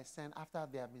people that I send, after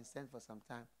they have been sent for some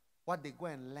time, what they go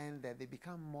and learn there, they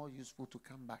become more useful to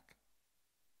come back.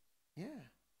 Yeah.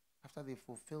 After they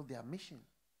fulfill their mission.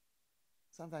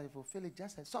 Sometimes they fulfill it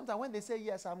just as. Sometimes when they say,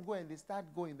 yes, I'm going, they start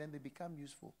going, then they become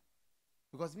useful.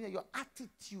 Because your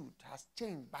attitude has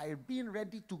changed by being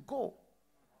ready to go.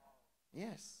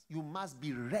 Yes. You must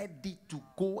be ready to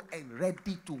go and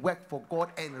ready to work for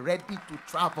God and ready to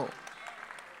travel.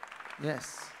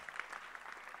 Yes.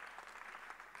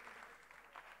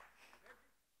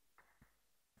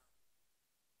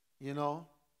 You know,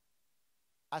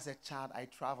 as a child, I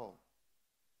traveled.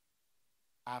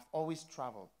 I've always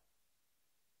traveled.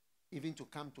 Even to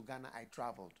come to Ghana, I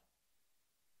traveled.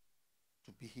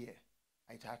 To be here,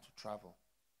 I had to travel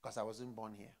because I wasn't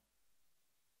born here.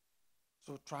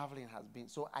 So traveling has been,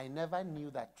 so I never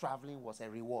knew that traveling was a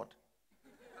reward.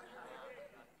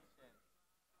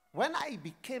 When I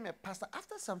became a pastor,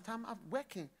 after some time of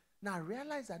working, now I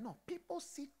realized that no, people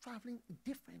see traveling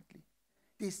differently.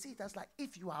 They see it as like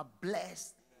if you are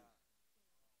blessed,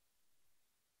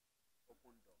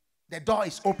 the door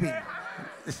is open.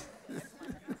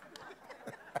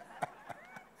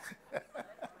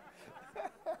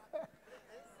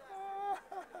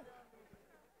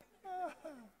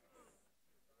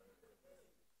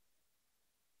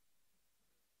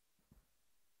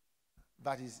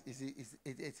 But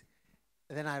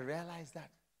then I realized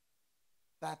that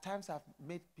there are times I've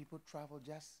made people travel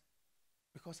just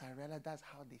because I realized that's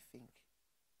how they think.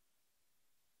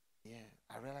 Yeah,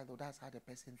 I realized that's how the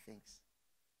person thinks.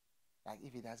 Like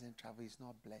if he doesn't travel, he's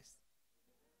not blessed.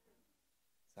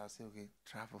 So I'll say, okay,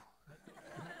 travel.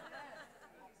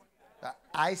 But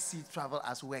I see travel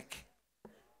as work.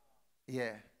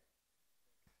 Yeah.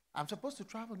 I'm supposed to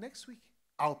travel next week.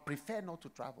 I'll prefer not to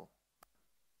travel.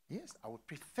 Yes, I would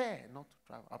prefer not to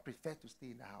travel. I prefer to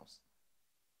stay in the house.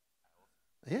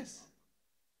 Yes.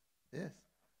 Yes.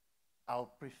 I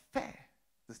would prefer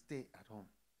to stay at home.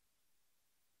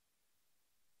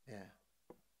 Yeah.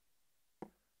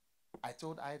 I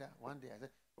told Ida one day, I said,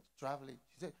 traveling.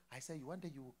 She said, one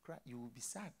day you will cry, you will be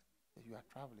sad that you are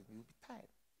traveling. You will be tired.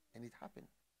 And it happened.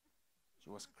 She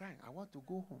was crying. I want to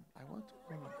go home. I want to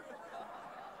go home.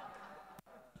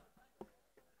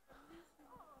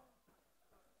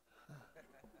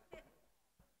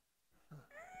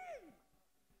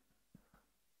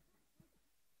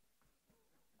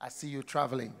 I see you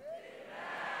traveling.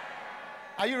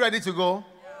 Are you ready to go?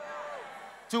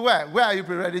 To where? Where are you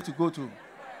ready to go to?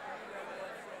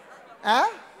 Huh?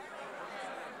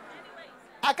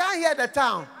 I can't hear the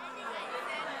town.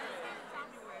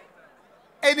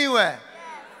 Anywhere.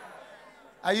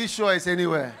 Are you sure it's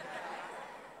anywhere?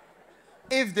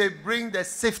 If they bring the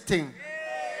sifting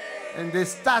and they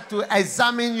start to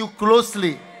examine you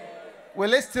closely,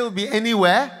 will it still be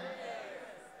anywhere?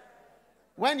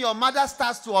 When your mother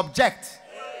starts to object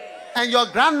and your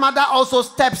grandmother also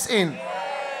steps in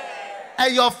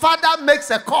and your father makes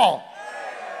a call,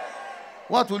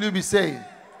 what will you be saying?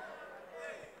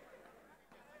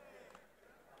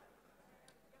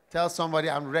 Tell somebody,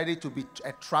 I'm ready to be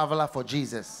a traveler for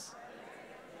Jesus.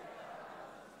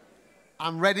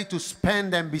 I'm ready to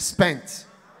spend and be spent.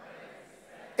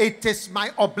 It is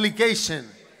my obligation.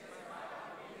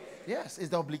 Yes, it's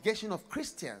the obligation of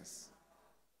Christians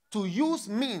to use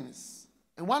means.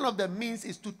 And one of the means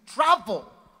is to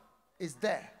travel. Is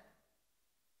there.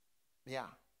 Yeah.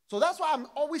 So that's why I'm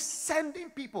always sending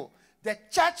people. The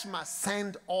church must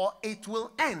send or it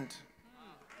will end.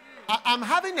 I'm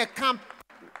having a camp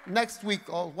next week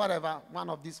or whatever, one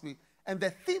of these weeks. And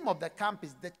the theme of the camp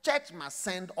is the church must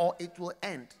send or it will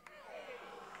end.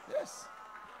 Yes.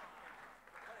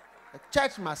 The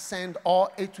church must send or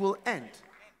it will end.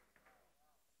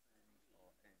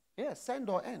 Yes, send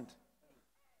or end.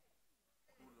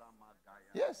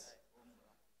 Yes.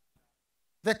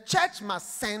 The church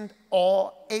must send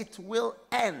or it will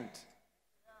end.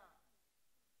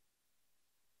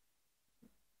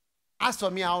 As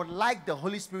for me, I would like the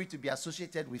Holy Spirit to be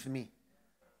associated with me.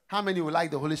 How many would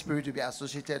like the Holy Spirit to be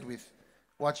associated with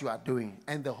what you are doing?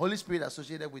 And the Holy Spirit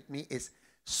associated with me is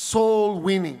soul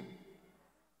winning.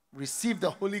 Receive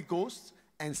the Holy Ghost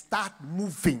and start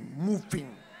moving.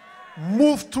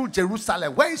 Move through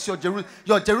Jerusalem. Where is your Jerusalem?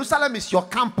 Your Jerusalem is your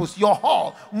campus, your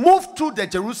hall. Move through the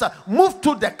Jerusalem. Move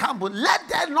through the campus. Let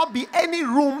there not be any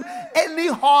room, any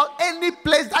hall, any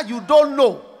place that you don't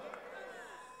know.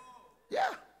 Yeah.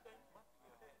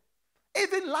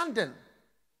 Even London.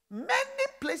 Many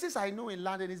places I know in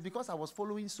London is because I was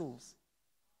following souls.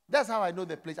 That's how I know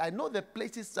the place. I know the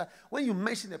places. When you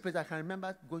mention the place, I can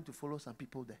remember going to follow some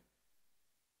people there.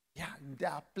 Yeah, there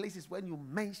are places when you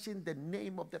mention the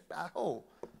name of the... Oh,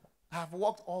 I've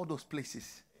walked all those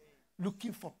places.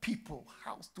 Looking for people,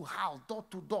 house to house, door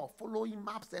to door, following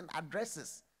maps and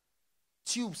addresses.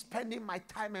 Tubes, spending my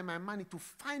time and my money to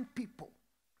find people.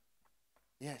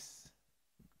 Yes.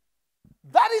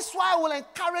 That is why I will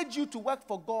encourage you to work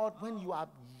for God when you are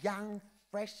young,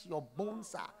 fresh, your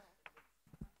bones are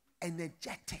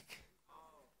energetic.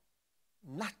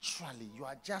 Naturally, you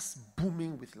are just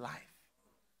booming with life.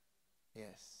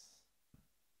 Yes.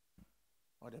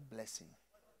 What a blessing.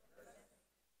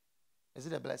 Is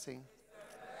it a blessing?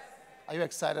 Are you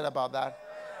excited about that?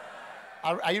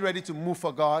 Are you ready to move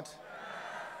for God?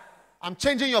 I'm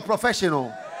changing your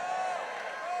professional.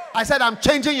 I said I'm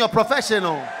changing your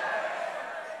professional.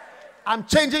 I'm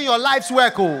changing your life's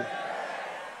work. Oh.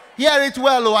 Hear it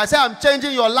well. Oh. I said I'm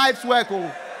changing your life's work.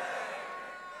 Oh.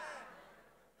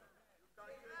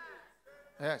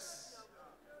 Yes.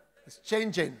 It's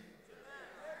changing.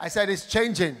 I said it's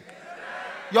changing.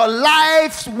 Your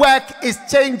life's work is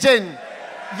changing.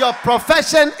 Your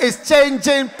profession is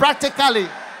changing practically.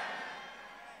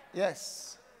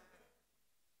 Yes.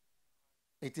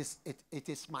 It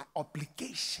is my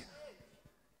obligation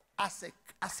as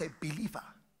a believer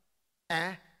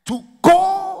to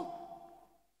go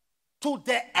to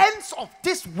the ends of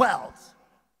this world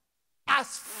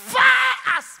as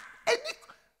far as any.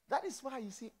 That is why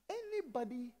you see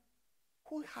anybody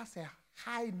who has a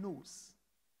high nose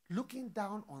looking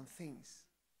down on things,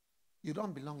 you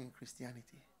don't belong in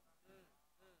Christianity.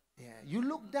 Yeah, you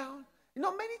look down. You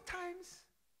know, many times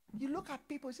you look at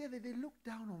people, say that they look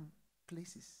down on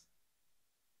places.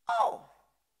 Oh,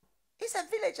 it's a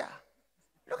villager.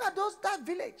 Look at that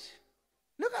village.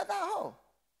 Look at that hole.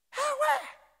 Hey,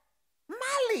 where?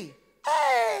 Mali.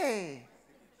 Hey.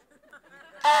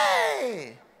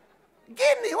 Hey.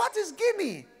 Guinea. What is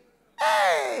Guinea?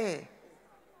 Hey.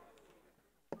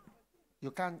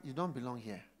 You don't belong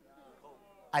here.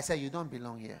 I said you don't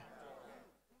belong here.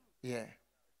 Yeah.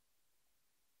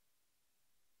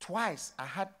 Twice I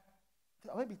had,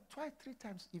 maybe twice, 3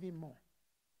 times, even more.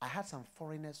 I had some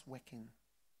foreigners working.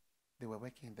 They were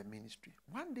working in the ministry.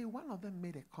 One day, one of them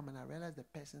made a comment. I realized the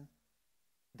person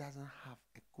doesn't have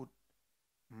a good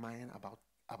mind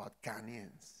about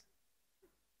Ghanaians.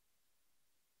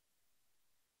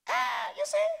 You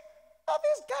see, all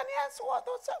these Ghanaians,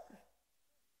 what's up?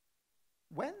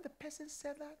 When the person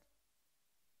said that,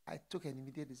 I took an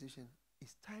immediate decision.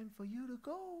 It's time for you to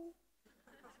go.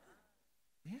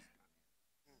 Yeah.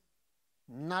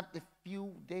 Not a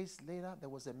few days later, there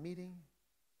was a meeting.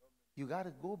 You got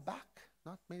to go back.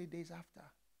 Not many days after.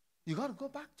 You got to go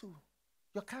back to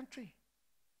your country.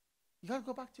 You got to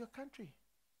go back to your country.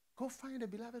 Go find a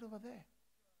beloved over there.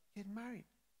 Get married.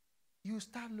 You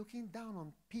start looking down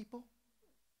on people.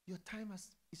 Your time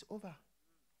is over.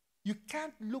 You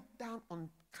can't look down on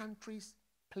countries,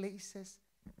 places,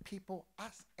 people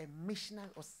as a missionary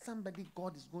or somebody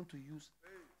God is going to use.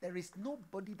 There is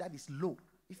nobody that is low,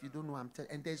 if you don't know what I'm telling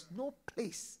you. And there's no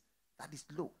place that is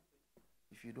low,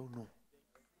 if you don't know.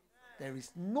 There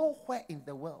is nowhere in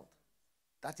the world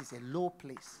that is a low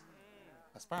place.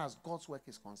 As far as God's work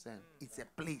is concerned, it's a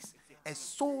place. A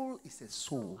soul is a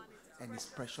soul, and it's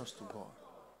precious to God.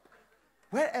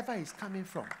 Wherever he's coming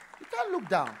from, you can't look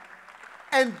down.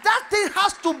 And that thing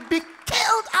has to be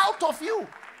killed out of you.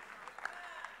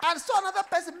 And so another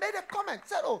person made a comment,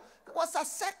 said, oh, it was a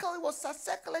circle,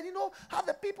 and you know how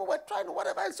the people were trying to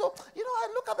whatever. And so, you know, I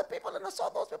look at the people and I saw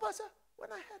those people. I said,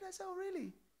 when I heard, I said, oh,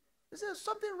 really? Is there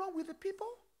something wrong with the people?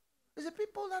 Is the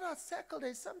people that are circled,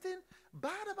 there's something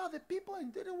bad about the people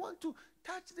and didn't want to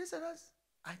touch this and that?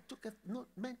 I took a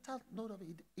mental note of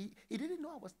it. He didn't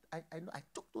know I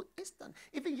took to instant.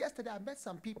 Even yesterday, I met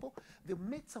some people. They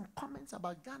made some comments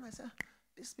about Ghana. I said,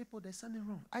 these people, there's something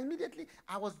wrong.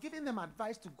 I was giving them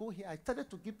advice to go here. I started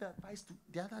to give them advice to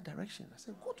the other direction. I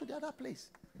said, go to the other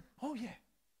place. Oh, yeah.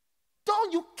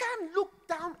 You can't look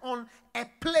down on a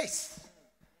place.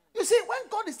 You see, when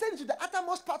God is saying to the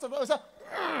uttermost part of it, you say,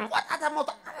 what uttermost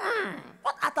part?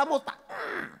 What uttermost part?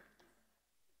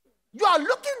 You are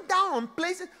looking down on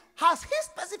places. Has He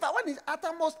specified when His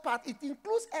uttermost part? It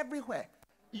includes everywhere.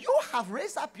 You have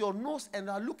raised up your nose and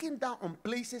are looking down on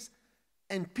places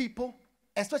and people,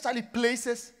 especially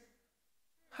places.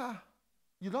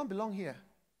 You don't belong here.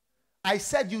 I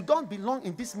said you don't belong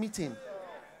in this meeting.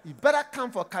 You better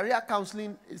come for career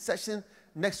counseling session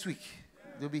next week.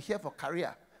 They'll be here for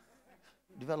career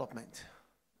development.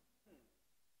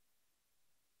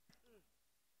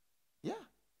 Yeah.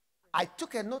 I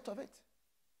took a note of it.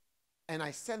 And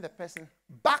I sent the person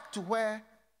back to where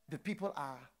the people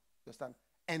are. You understand?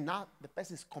 And now the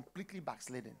person is completely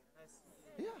backslidden.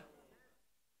 Yeah.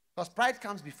 Because pride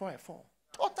comes before a fall.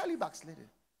 Totally backslidden.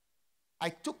 I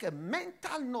took a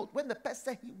mental note when the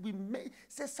person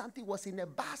said something was in a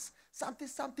bus,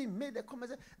 something made a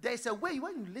comment. There is a way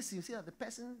when you listen, you see that the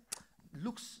person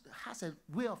has a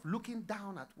way of looking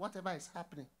down at whatever is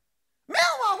happening.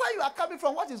 Meanwhile, where you are coming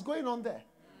from, what is going on there?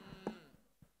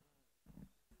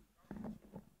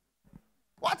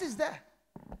 What is there?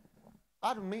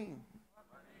 What do you mean?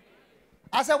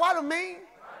 I said, what do you mean?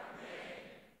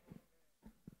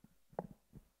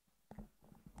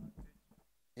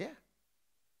 Yeah.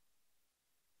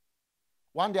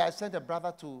 One day I sent a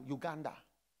brother to Uganda.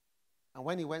 And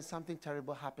when he went, something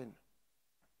terrible happened.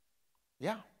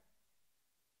 Yeah.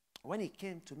 When he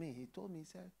came to me, he told me, he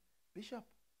said, Bishop,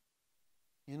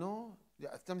 you know,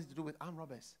 there's something to do with armed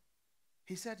robbers.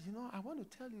 He said, you know, I want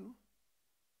to tell you,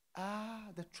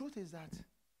 the truth is that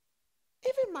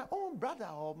even my own brother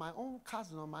or my own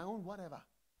cousin or my own whatever,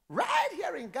 right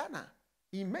here in Ghana,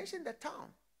 he mentioned the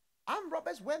town. Armed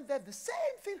robbers went there. The same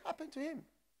thing happened to him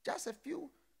just a few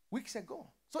weeks ago.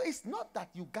 So it's not that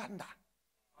Uganda.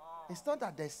 It's not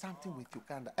that there's something with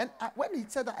Uganda. And when he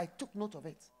said that, I took note of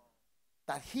it.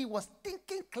 That he was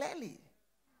thinking clearly.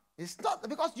 It's not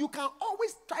because you can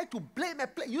always try to blame a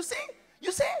place. You see,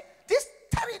 this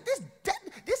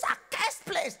accursed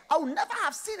place. I would never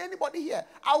have seen anybody here.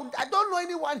 I don't know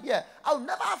anyone here. I would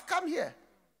never have come here.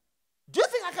 Do you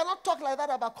think I cannot talk like that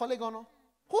about Kolegono?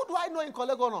 Who do I know in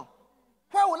Kolegono?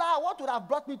 What would have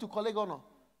brought me to Kolegono?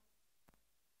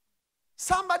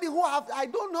 Somebody I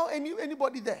don't know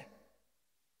anybody there.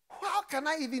 How can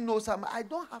I even know somebody? I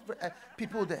don't have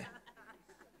people there.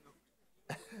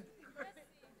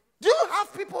 Do you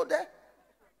have people there?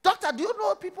 Doctor, do you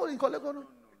know people in Kolegono?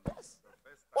 Yes.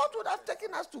 What would have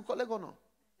taken us to Kolegono?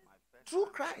 Through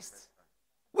Christ.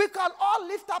 We can all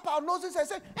lift up our noses and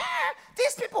say,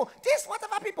 these people,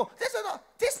 whatever people,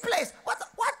 this place. What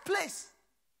place?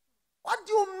 What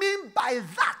do you mean by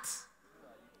that?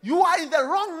 You are in the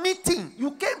wrong meeting.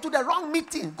 You came to the wrong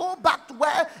meeting. Go back to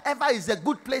wherever is a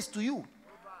good place to you.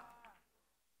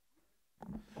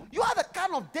 You are the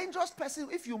kind of dangerous person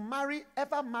if you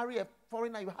ever marry a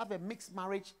foreigner, you have a mixed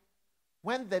marriage.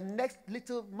 When the next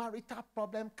little marital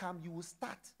problem comes, you will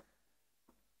start.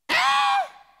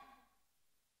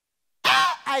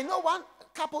 I know one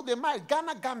couple, they married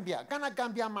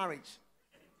Ghana-Gambia marriage.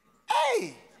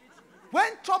 Hey,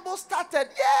 when trouble started,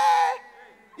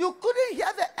 you couldn't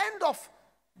hear the end of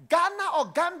Ghana or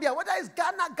Gambia. Whether it's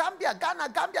Ghana, Gambia.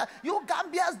 You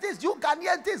Gambians this, you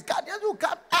Ghanaians this, Ghanaians you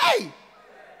Gambia. Hey,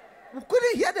 we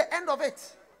couldn't hear the end of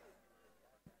it.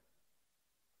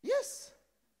 Yes.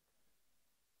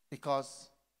 Because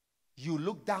you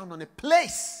look down on a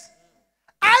place.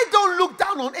 I don't look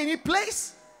down on any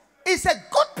place. It's a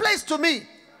good place to me.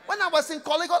 When I was in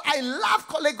Kolegono, I loved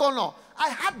Kolegono. I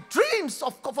had dreams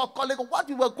for Kolegono, what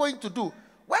we were going to do.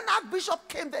 When Archbishop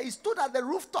came there, he stood at the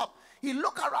rooftop. He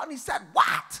looked around, he said,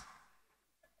 what?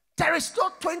 There is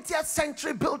no 20th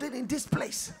century building in this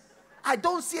place. I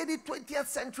don't see any 20th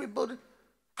century building.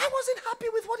 I wasn't happy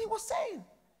with what he was saying.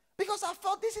 Because I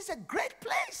thought this is a great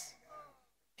place.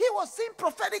 He was saying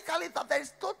prophetically that there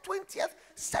is no 20th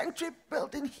century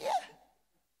building here.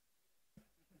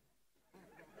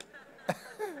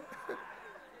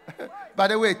 By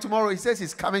the way, tomorrow he says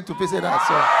he's coming to visit us.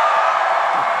 So.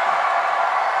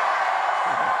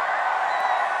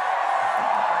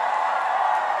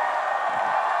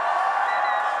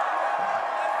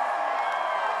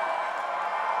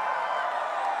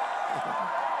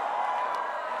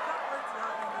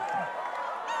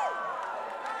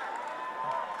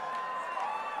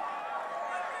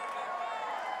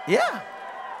 Yeah.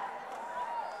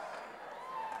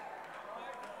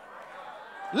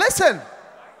 Listen.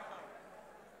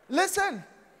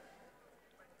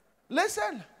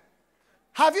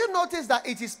 Have you noticed that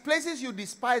it is places you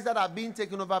despise that are being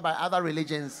taken over by other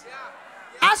religions?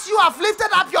 As you have lifted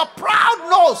up your proud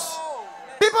nose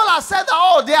People have said,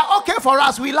 oh, they are okay for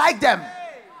us. We like them.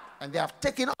 And they have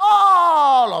taken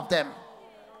all of them.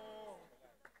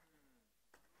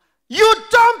 You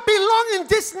don't belong in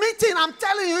this meeting. I'm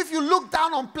telling you, if you look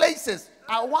down on places,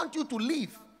 I want you to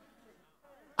leave.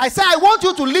 I say, I want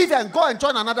you to leave and go and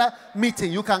join another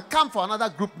meeting. You can come for another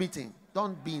group meeting.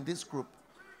 Don't be in this group.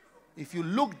 If you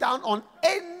look down on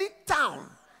any town,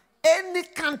 any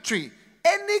country,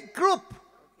 any group,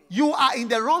 you are in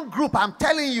the wrong group. I'm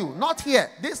telling you, not here.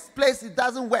 This place, it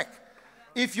doesn't work.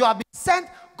 If you have been sent,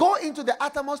 go into the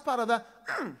uttermost part of the...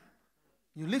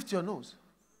 you lift your nose.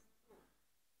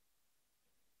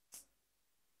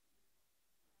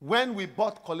 When we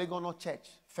bought Colegono Church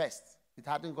first, it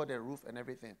hadn't got a roof and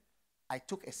everything. I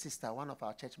took a sister, one of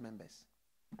our church members.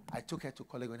 I took her to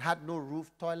Colegono. It had no roof,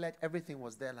 toilet, everything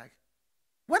was there. Like,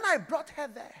 when I brought her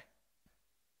there,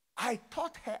 I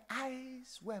thought her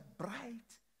eyes were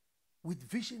bright with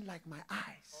vision like my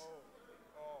eyes.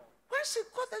 When she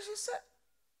got there, she said,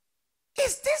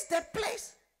 is this the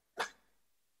place? Now,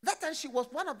 that time she was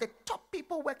one of the top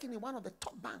people working in one of the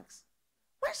top banks.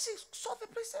 When she saw the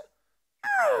place, she said,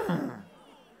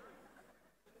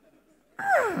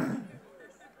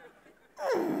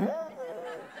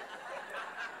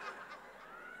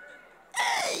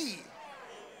 hey!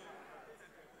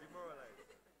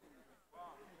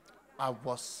 I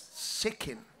was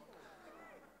shaking.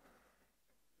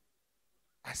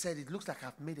 I said, it looks like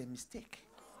I've made a mistake.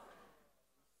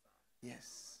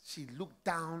 Yes. She looked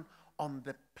down on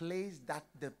the place that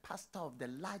the pastor of the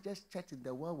largest church in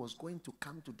the world was going to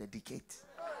come to dedicate.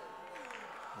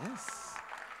 Yes.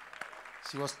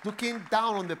 She was looking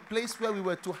down on the place where we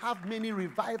were to have many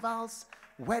revivals,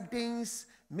 weddings,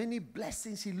 many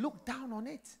blessings. She looked down on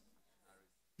it.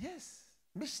 Yes.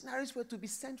 Missionaries were to be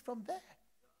sent from there.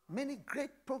 Many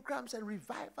great programs and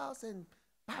revivals and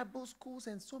Bible schools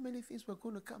and so many things were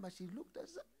going to come. But she looked and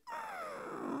said,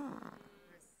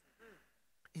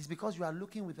 it's because you are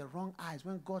looking with the wrong eyes.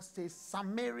 When God says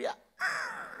Samaria,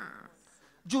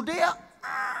 Judea,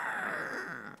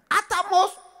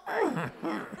 uttermost.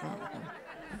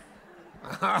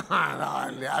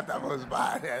 No, the uttermost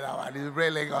bad.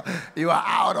 Really, you are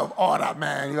out of order,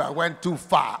 man. You went too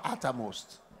far.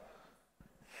 Uttermost.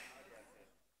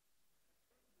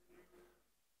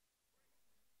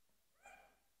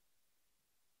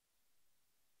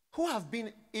 Who have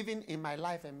been, even in my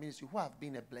life and ministry, who have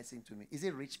been a blessing to me? Is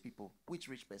it rich people? Which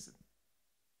rich person?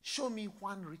 Show me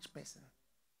one rich person.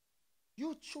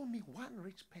 You show me one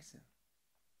rich person.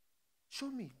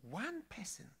 Show me one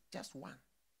person, just one.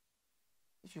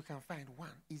 If you can find one,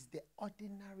 is the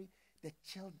ordinary, the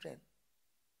children,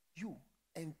 you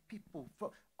and people.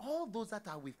 For all those that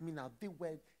are with me now, they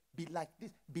will be like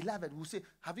this. Beloved, will say,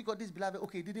 have you got this, beloved?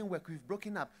 Okay, it didn't work. We've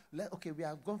broken up. Okay, we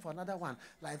are going for another one.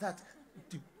 Like that.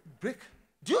 To break.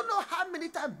 Do you know how many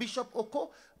times Bishop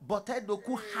Oko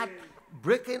Botedoku had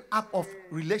breaking up of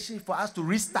relationship for us to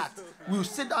restart? We'll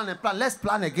sit down and plan. Let's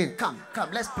plan again. Come,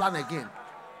 let's plan again.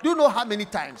 Do you know how many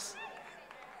times?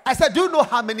 I said, do you know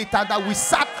how many times that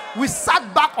we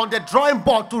sat back on the drawing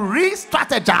board to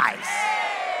re-strategize?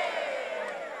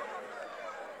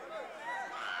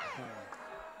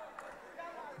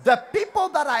 The people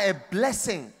that are a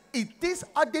blessing, it is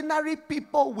ordinary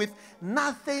people with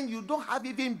nothing. You don't have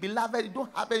even beloved. You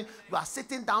don't have any. You are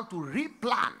sitting down to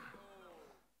replan.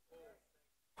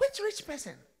 Which rich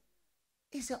person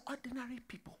is the ordinary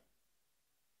people?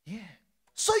 Yeah.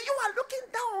 So you are looking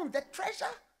down on the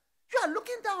treasure. You are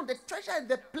looking down on the treasure in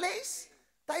the place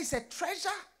that is a treasure.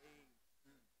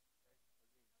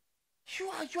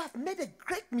 You have made a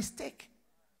great mistake.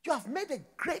 You have made a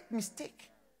great mistake.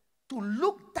 To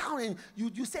look down and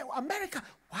you say, oh, America,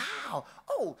 wow.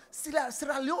 Oh,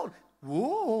 Sierra Leone,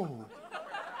 whoa.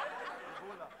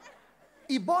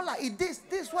 Ebola,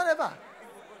 this, whatever.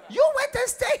 You wait and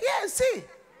stay here and see.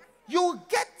 You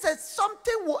get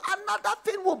another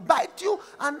thing will bite you,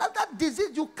 another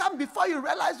disease you come before you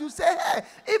realize, you say, hey,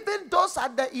 even those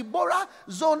at the Ebola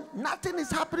zone, nothing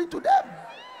is happening to them.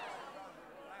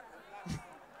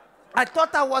 I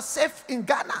thought I was safe in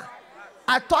Ghana.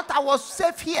 I thought I was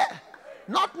safe here,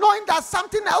 not knowing that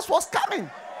something else was coming.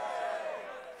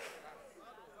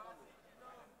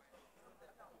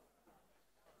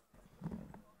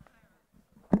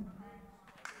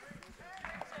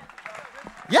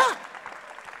 Yeah.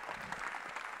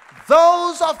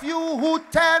 Those of you who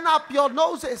turn up your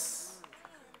noses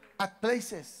at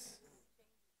places,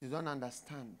 you don't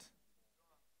understand.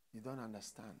 You don't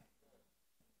understand.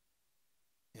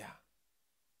 Yeah.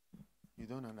 You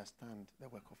don't understand the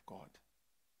work of God.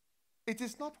 It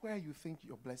is not where you think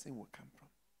your blessing will come from.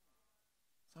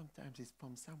 Sometimes it's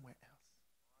from somewhere else.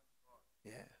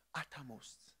 Yeah.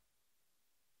 Uttermost.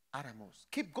 Uttermost.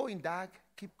 Keep going, Dag.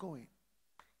 Keep going.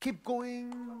 Keep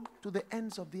going to the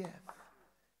ends of the earth.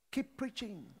 Keep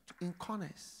preaching in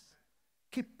corners.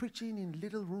 Keep preaching in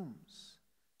little rooms.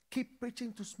 Keep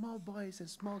preaching to small boys and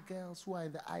small girls who are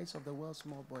in the eyes of the world,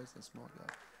 small boys and small girls.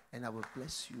 And I will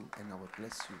bless you, and I will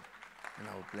bless you, and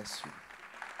I will bless you.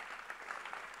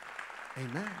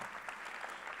 Amen.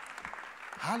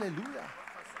 Hallelujah.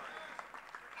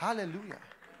 Hallelujah.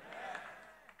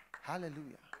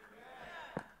 Hallelujah.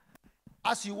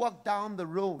 As you walk down the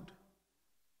road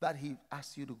that he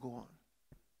asks you to go on,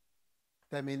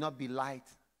 there may not be light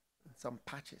in some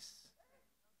patches.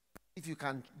 If you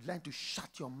can learn to shut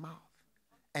your mouth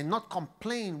and not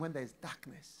complain when there is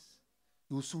darkness,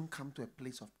 you will soon come to a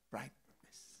place of brightness.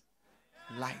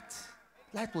 Light.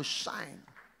 Light will shine.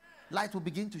 Light will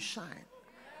begin to shine.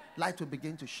 Light will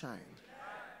begin to shine.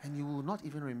 And you will not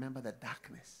even remember the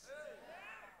darkness.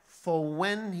 For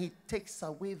when he takes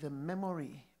away the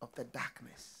memory of the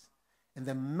darkness and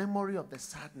the memory of the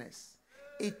sadness,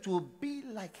 it will be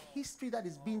like history that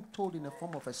is being told in the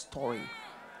form of a story.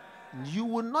 You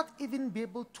will not even be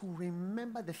able to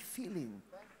remember the feeling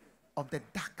of the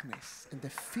darkness and the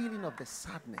feeling of the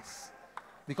sadness,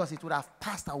 because it would have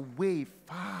passed away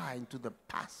far into the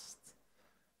past.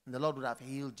 And the Lord would have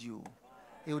healed you.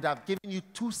 He would have given you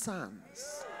two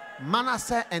sons,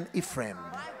 Manasseh and Ephraim.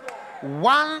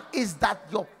 One is that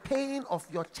your pain of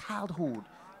your childhood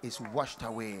is washed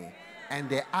away, and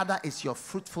the other is your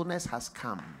fruitfulness has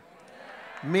come.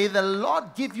 May the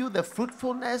Lord give you the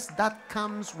fruitfulness that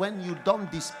comes when you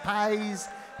don't despise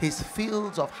his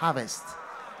fields of harvest.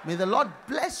 May the Lord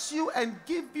bless you and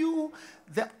give you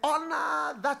the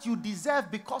honor that you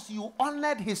deserve, because you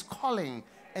honored his calling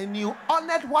and you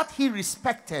honored what he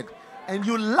respected and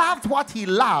you loved what he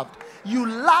loved. You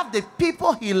loved the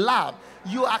people he loved.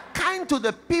 You are kind to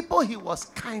the people he was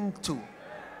kind to.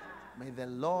 May the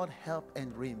Lord help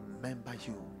and remember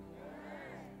you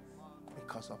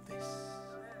because of this.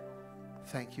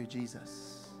 Thank you,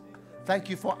 Jesus. Thank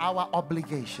you for our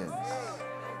obligations.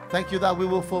 Thank you that we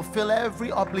will fulfill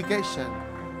every obligation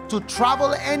to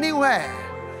travel anywhere,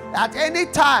 at any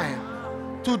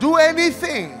time, to do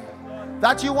anything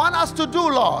that you want us to do,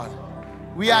 Lord.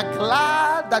 We are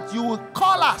glad that you will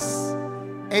call us.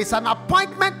 It's an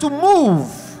appointment to move.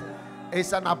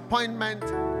 It's an appointment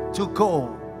to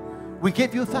go. We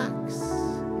give you thanks.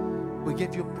 We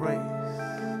give you praise.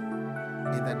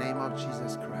 In the name of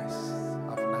Jesus Christ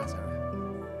of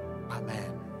Nazareth.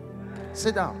 Amen.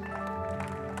 Sit down.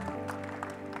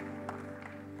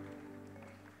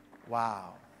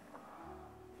 Wow.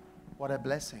 What a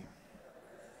blessing.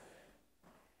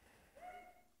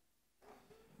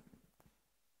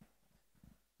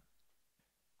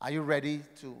 Are you ready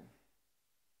to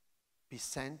be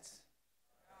sent?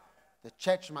 The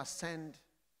church must send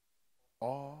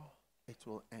or it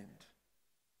will end.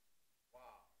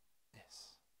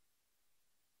 Yes.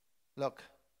 Look,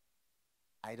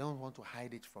 I don't want to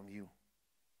hide it from you.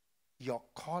 Your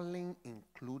calling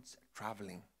includes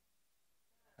traveling.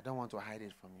 I don't want to hide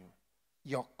it from you.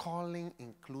 Your calling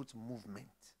includes movement.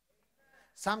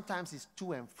 Sometimes it's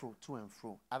to and fro, to and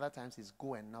fro. Other times it's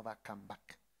go and never come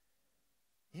back.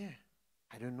 Yeah,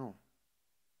 I don't know.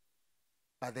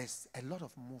 But there's a lot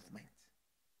of movement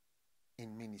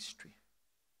in ministry.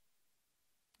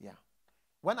 Yeah.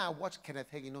 When I watched Kenneth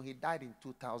Hagin, he died in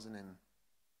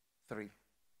 2003.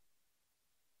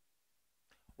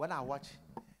 When I watched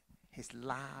his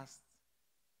last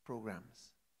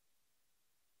programs,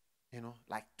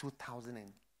 like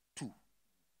 2002,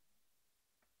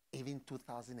 even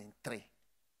 2003,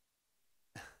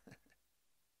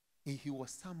 he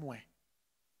was somewhere.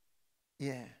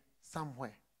 Yeah,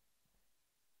 somewhere.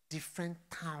 Different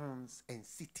towns and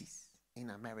cities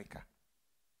in America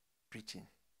preaching.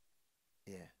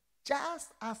 Yeah.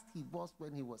 Just as he was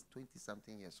when he was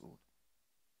 20-something years old.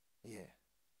 Yeah.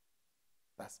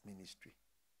 That's ministry.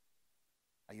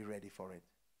 Are you ready for it?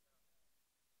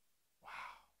 Wow.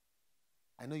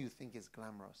 I know you think it's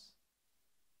glamorous.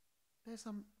 There's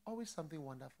always something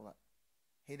wonderful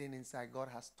hidden inside. God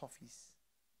has toffees,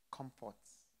 comforts,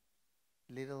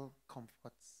 little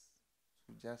comforts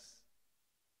to just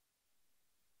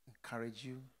encourage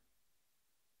you.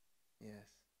 Yes.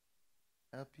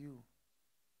 Help you.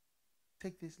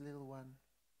 Take this little one,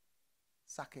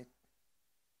 suck it,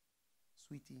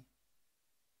 sweetie,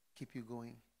 keep you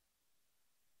going.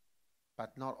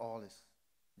 But not all is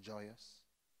joyous.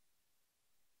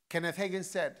 Kenneth Hagin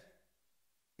said,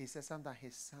 he said sometimes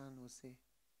his son will say,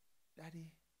 Daddy,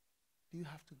 do you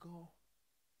have to go?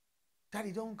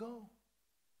 Daddy, don't go.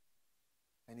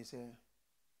 And he said,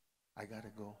 I gotta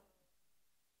go.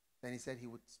 Then he said he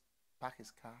would park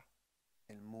his car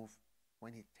and move.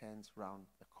 When he turns round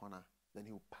the corner, then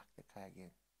he would park the car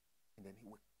again. And then he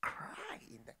would cry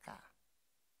in the car.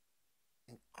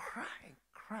 And cry and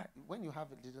cry. When you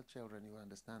have little children, you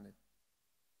understand it.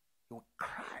 He would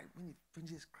cry. When he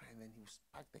finishes crying, then he would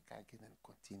park the car again and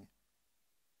continue.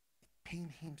 It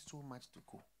pained him so much to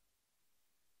go.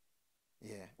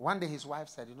 Yeah. One day his wife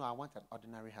said, I want an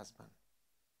ordinary husband.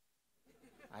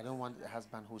 I don't want a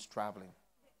husband who's traveling.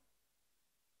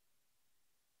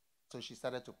 So she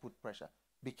started to put pressure.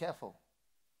 Be careful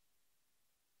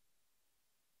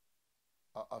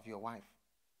of your wife,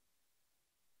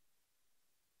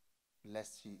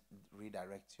 lest she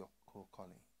redirects your whole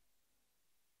calling.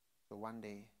 So one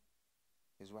day,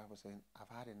 his wife was saying, I've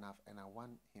had enough and I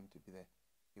want him to be there.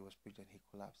 He was preaching, he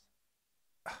collapsed.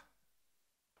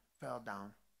 Fell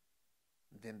down.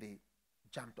 Then they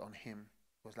jumped on him.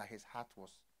 It was like his heart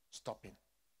was stopping.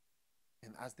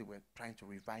 And as they were trying to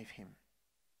revive him,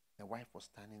 the wife was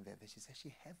standing there. Then she said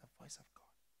she heard the voice of God.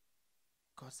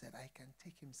 God said, I can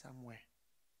take him somewhere.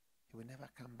 He will never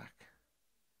come back.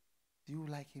 Do you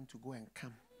like him to go and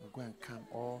come,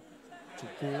 or to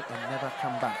go and never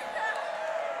come back?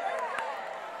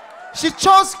 She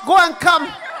chose go and come.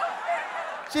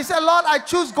 She said, Lord, I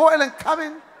choose going and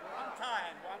coming. One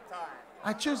time.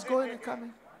 I choose going and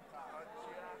coming.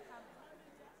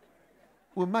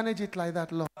 We'll manage it like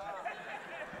that, Lord.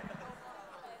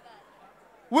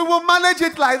 We will manage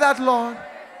it like that, Lord.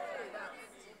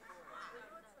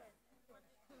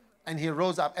 And he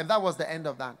rose up. And that was the end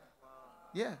of that.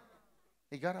 Yeah.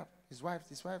 He got up. His wife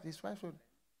would.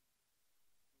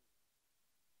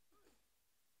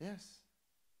 Yes.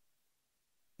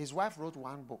 His wife wrote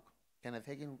one book. Kenneth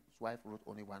Hagin's wife wrote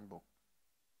only one book.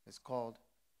 It's called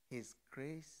His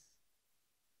Grace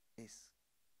is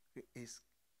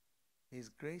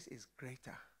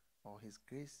Greater. Or His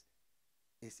Grace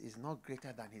is not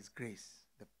greater than His grace.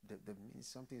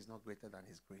 Something is not greater than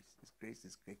His grace. His grace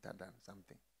is greater than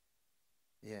something.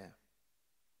 Yeah.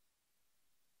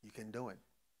 You can do it.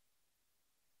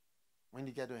 When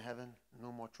you get to heaven,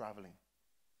 no more traveling.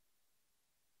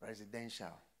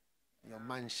 Residential. Your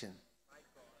mansion.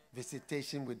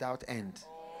 Visitation without end.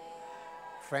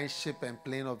 Friendship and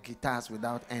playing of guitars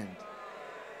without end.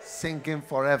 Singing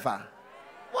forever.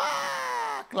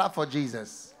 Wow! Clap for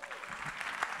Jesus.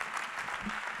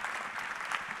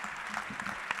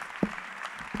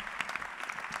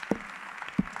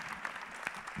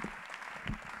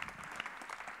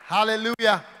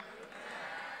 Hallelujah.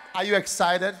 Are you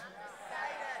excited?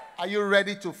 Are you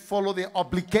ready to follow the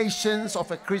obligations of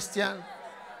a Christian?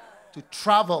 To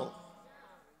travel.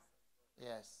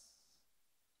 Yes.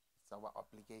 It's our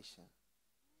obligation.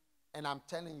 And I'm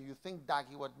telling you, you think Dag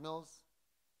Heward-Mills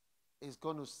is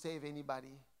going to save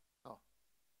anybody? No.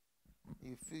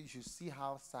 You should see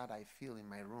how sad I feel in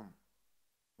my room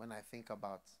when I think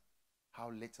about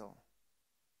how little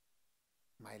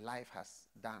my life has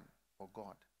done for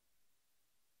God.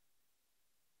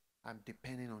 I'm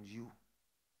depending on you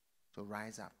to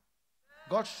rise up.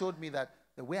 God showed me that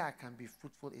the way I can be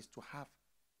fruitful is to have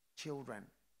children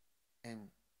and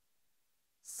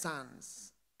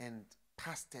sons and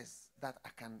pastors that I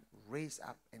can raise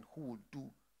up and who will do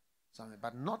something.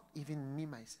 But not even me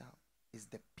myself. It's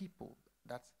the people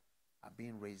that are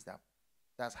being raised up.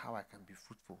 That's how I can be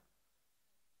fruitful.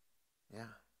 Yeah.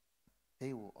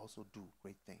 They will also do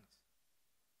great things.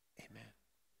 Amen.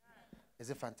 Is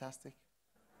it fantastic?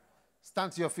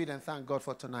 Stand to your feet and thank God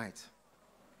for tonight.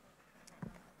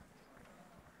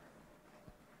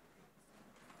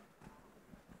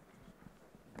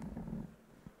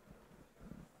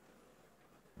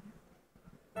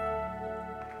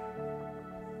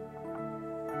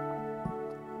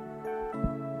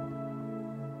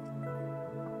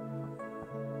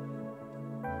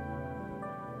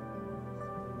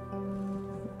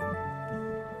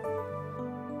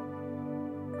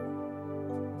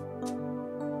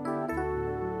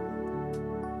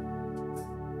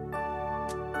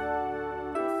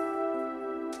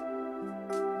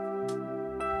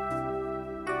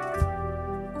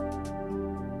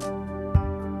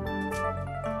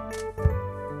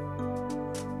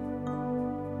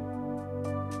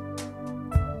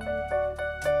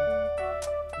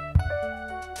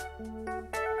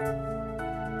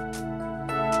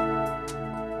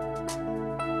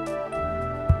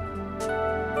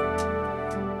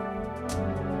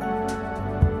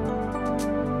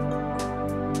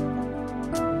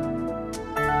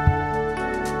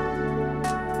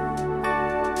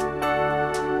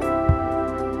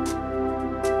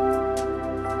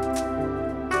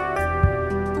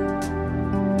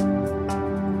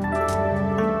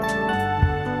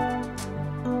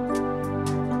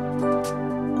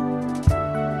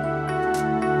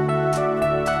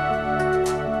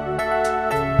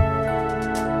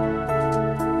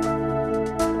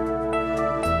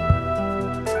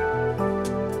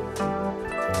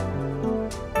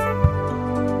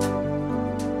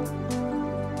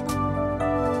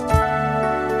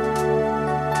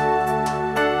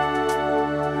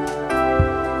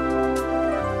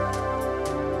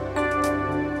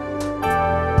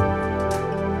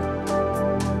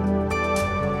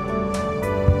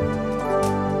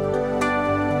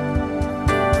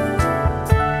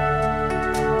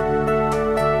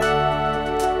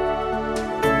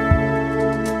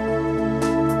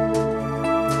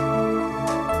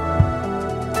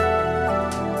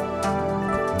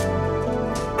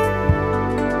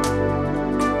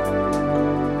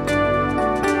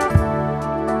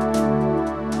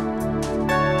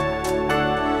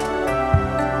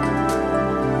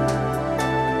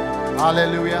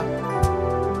 Hallelujah.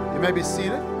 You may be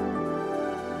seated.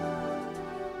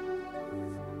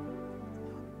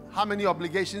 How many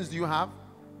obligations do you have?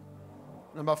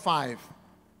 Number 5.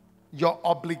 Your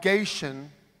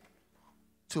obligation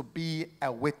to be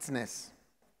a witness.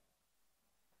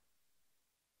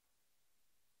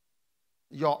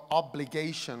 Your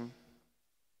obligation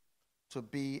to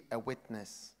be a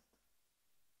witness.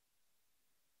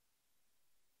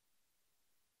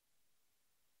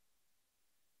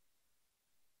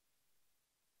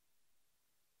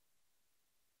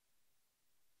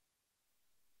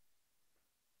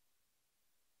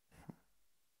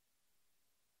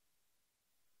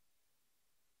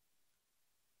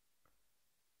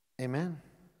 Amen.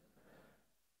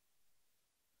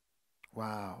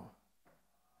 Wow.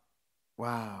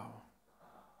 Wow.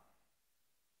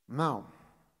 Now,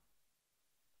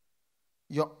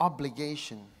 your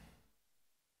obligation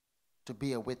to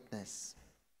be a witness.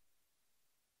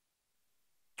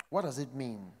 What does it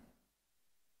mean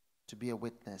to be a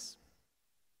witness?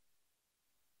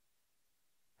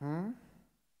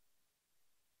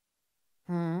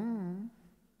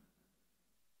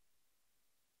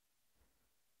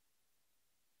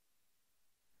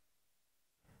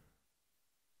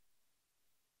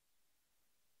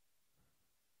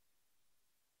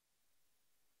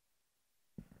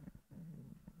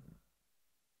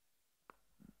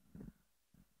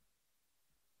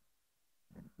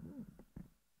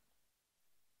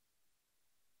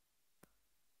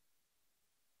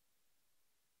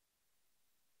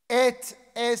 It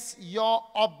is your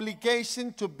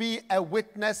obligation to be a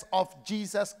witness of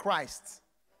Jesus Christ.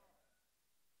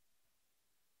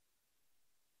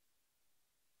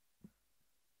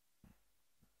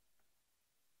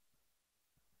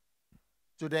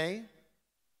 Today,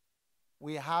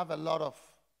 we have a lot of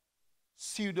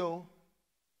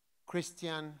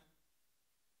pseudo-Christian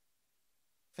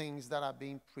things that are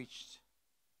being preached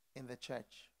in the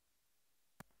church.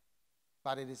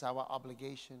 But it is our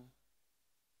obligation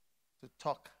to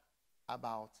talk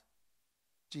about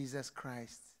Jesus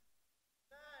Christ.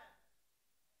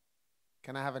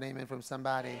 Can I have an amen from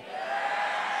somebody? Yeah.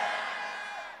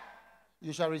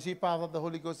 You shall receive power of the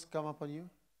Holy Ghost come upon you,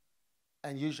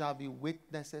 and you shall be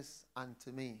witnesses unto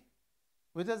me.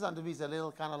 Witness unto me is a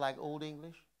little kind of like Old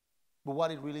English, but what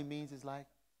it really means is like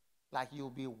you'll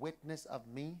be a witness of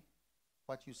me,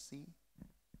 what you see.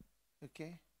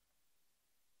 Okay?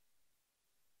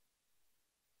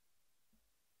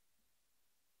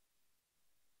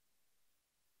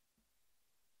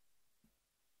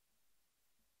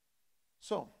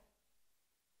 So,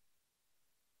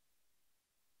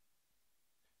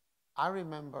 I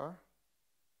remember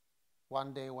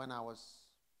one day when I was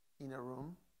in a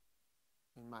room,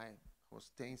 I was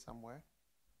staying somewhere,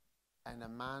 and a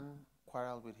man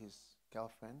quarreled with his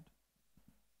girlfriend,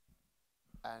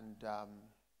 and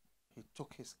he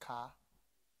took his car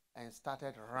and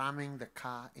started ramming the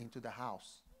car into the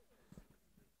house.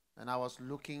 And I was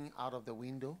looking out of the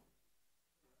window,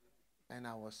 and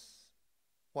I was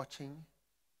watching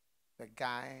the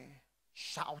guy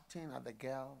shouting at the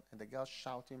girl, and the girl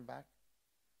shouting back.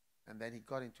 And then he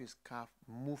got into his car,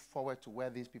 moved forward to where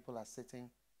these people are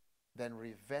sitting, then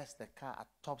reversed the car at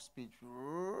top speed.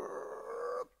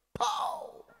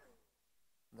 Pow!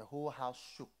 The whole house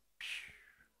shook.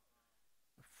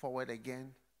 Forward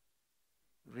again,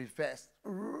 reversed.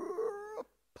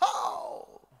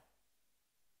 Pow!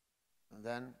 And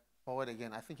then forward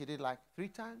again. I think he did like 3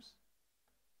 times.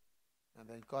 And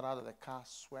then got out of the car,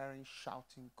 swearing,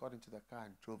 shouting, got into the car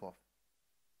and drove off.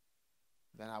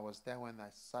 Then I was there when I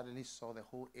suddenly saw the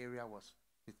whole area was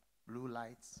with blue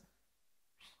lights.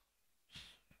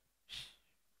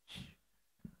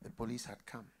 The police had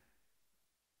come.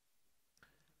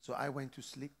 So I went to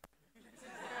sleep.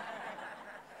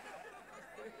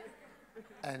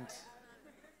 And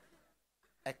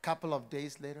a couple of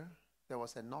days later, there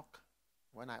was a knock.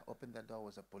 When I opened the door,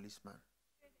 was a policeman.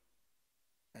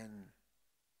 And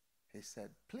he said,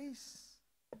 please,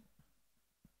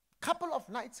 couple of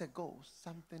nights ago,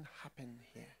 something happened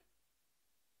here.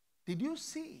 Did you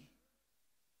see?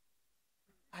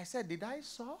 I said, did I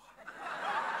saw?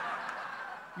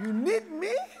 You need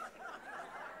me?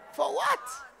 For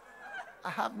what? I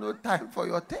have no time for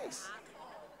your things.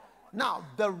 Now,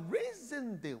 the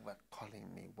reason they were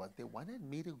calling me was they wanted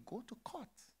me to go to court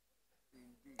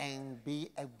and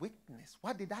be a witness.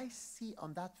 What did I see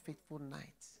on that fateful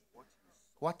night?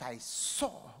 What I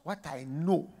saw, what I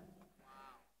know,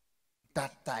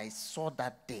 that I saw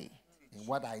that day, and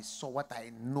what I saw, what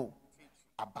I know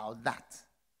about that.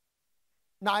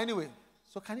 Now, anyway,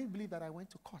 so can you believe that I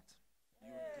went to court?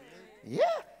 Yeah.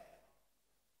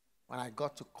 When I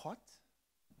got to court,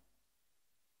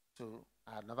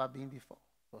 I had never been before.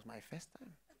 It was my first time.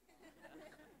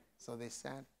 So they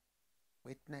said,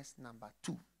 witness number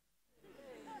 2.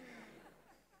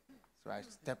 So I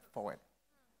stepped forward.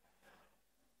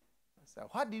 I said,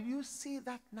 what did you see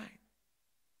that night?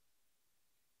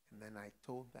 And then I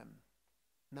told them,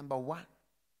 number 1,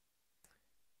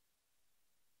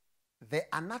 the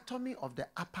anatomy of the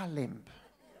upper limb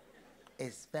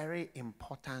is very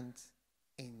important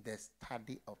in the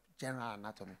study of general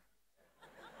anatomy.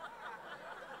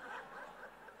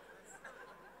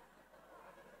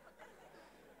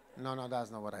 No, that's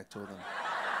not what I told them.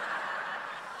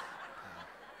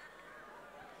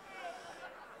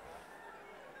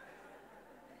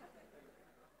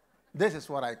 This is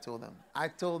what I told them. I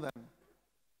told them,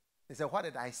 they said, what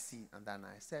did I see? And then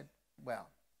I said, well,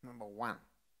 number 1,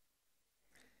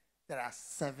 there are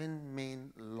 7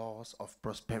 main laws of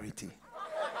prosperity.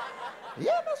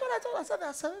 Yeah, that's what I told them. I said, there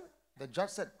are 7. The judge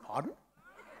said, pardon?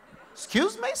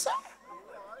 Excuse me, sir?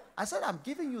 I said, I'm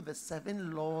giving you the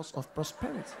 7 laws of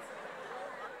prosperity.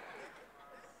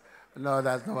 No,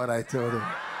 that's not what I told him.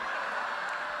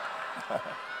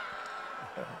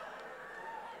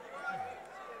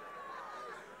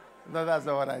 No, that's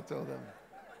not what I told them.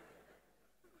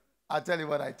 I'll tell you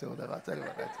what I told them. I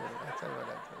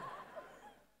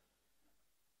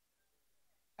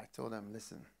told them,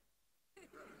 listen.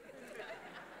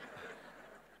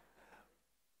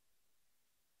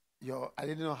 I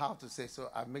didn't know how to say,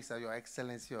 so I mixed up your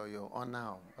excellency or your honor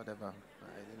or whatever.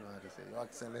 I didn't know how to say your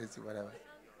excellency, whatever.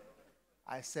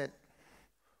 I said,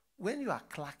 when you are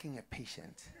clerking a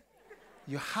patient,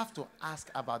 you have to ask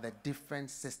about the different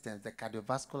systems, the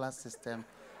cardiovascular system,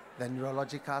 the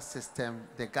neurological system,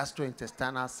 the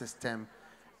gastrointestinal system,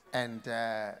 and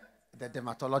the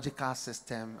dermatological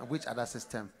system. Which other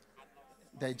system?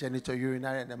 The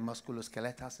genitourinary and the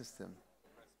musculoskeletal system.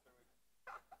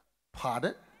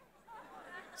 Pardon?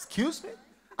 Excuse me?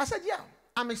 I said, yeah,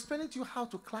 I'm explaining to you how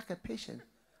to clerk a patient.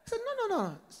 I said,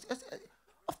 no.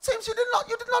 Of James, you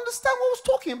didn't understand what I was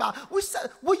talking about. We said,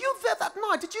 were you there that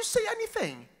night? Did you say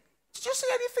anything? Did you say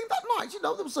anything that night? You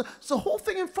know, there was a whole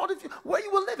thing in front of you where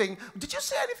you were living. Did you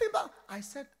say anything about? I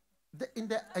said, in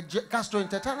the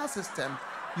gastrointestinal system,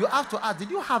 you have to ask, did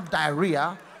you have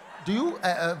diarrhea? Do you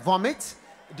vomit?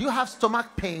 Do you have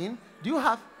stomach pain? Do you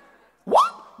have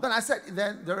what? Then I said,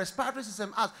 then the respiratory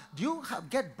system asked, do you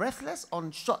get breathless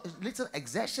on little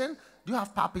exertion? Do you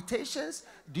have palpitations?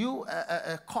 Do you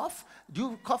cough? Do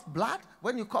you cough blood?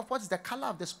 When you cough, what is the color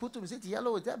of the sputum? Is it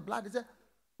yellow? Is there blood? Is there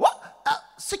what?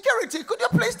 Security, could you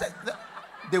please?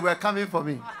 They were coming for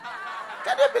me.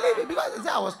 Can you believe it? Because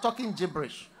I was talking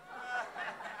gibberish.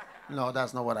 No,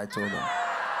 that's not what I told them.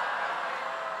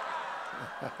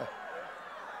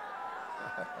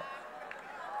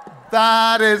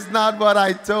 That is not what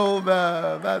I told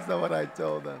them. That's not what I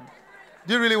told them.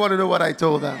 Do you really want to know what I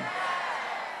told them?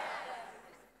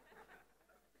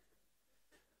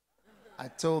 I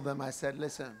told them, I said,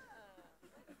 listen,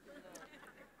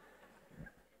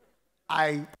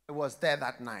 I was there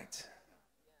that night.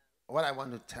 What I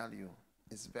want to tell you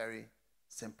is very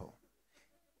simple.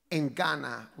 In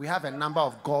Ghana, we have a number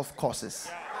of golf courses.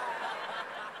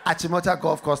 Achimota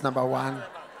Golf Course number 1,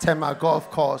 Tema Golf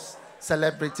Course,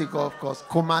 Celebrity Golf Course,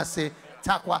 Kumasi,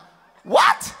 Takwa.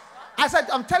 What? I said,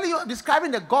 I'm telling you, I'm describing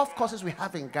the golf courses we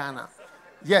have in Ghana.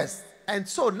 Yes. And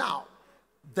so now,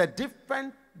 the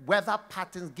different weather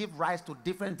patterns give rise to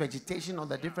different vegetation on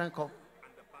the different golf.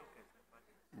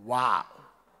 Wow.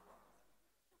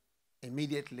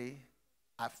 Immediately,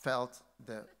 I felt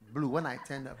the blue. When I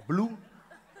turned a blue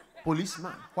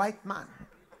policeman, white man,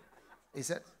 he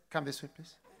said, come this way,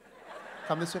 please.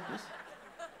 Come this way, please.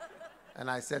 And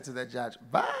I said to the judge,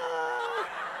 bye.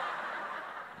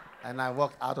 And I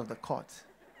walked out of the court.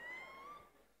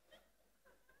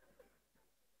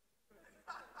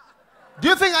 Do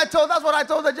you think that's what I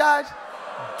told the judge?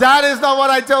 That is not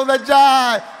what I told the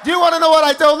judge. Do you want to know what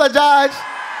I told the judge?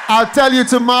 I'll tell you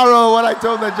tomorrow what I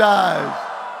told the judge.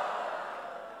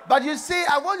 But you see,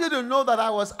 I want you to know that I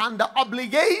was under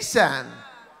obligation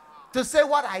to say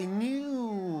what I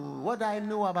knew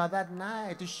about that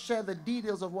night, to share the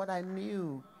details of what I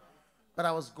knew. But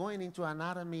I was going into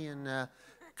anatomy and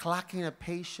clerking a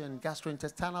patient,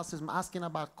 gastrointestinal system, asking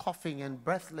about coughing and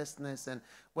breathlessness and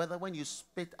whether when you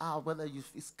spit out,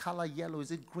 is color yellow,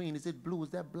 is it green, is it blue, is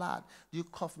there blood? Do you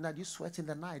cough now? Do you sweat in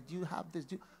the night? Do you have this?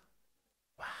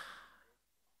 Wow.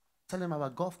 Tell them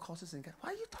about golf courses and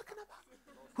what are you talking about?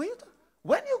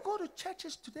 When you go to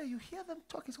churches today, you hear them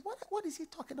talking. So what is he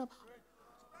talking about?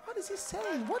 What is he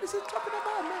saying? What is he talking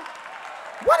about, man?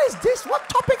 What is this? What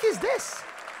topic is this?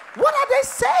 What are they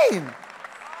saying?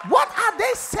 What are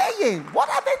they saying? What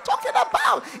are they talking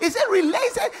about? Is it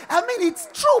related? I mean, it's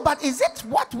true, but is it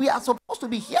what we are supposed to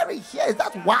be hearing here? Is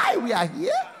that why we are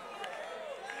here?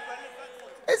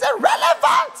 Is it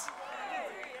relevant?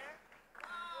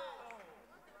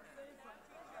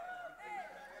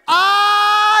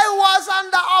 I was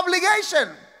under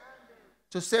obligation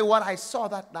to say what I saw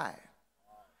that night.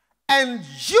 And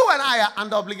you and I are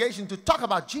under obligation to talk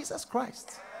about Jesus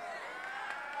Christ.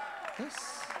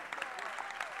 Yes.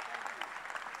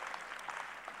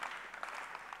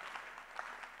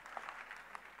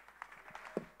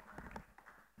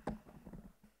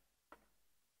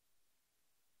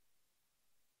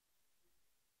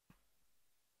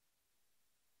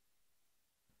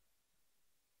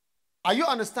 Are you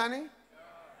understanding?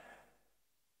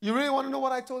 You really want to know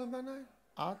what I told him that night?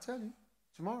 I'll tell you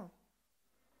tomorrow.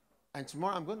 And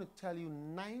tomorrow I'm going to tell you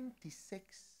 96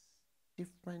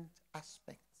 different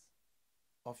aspects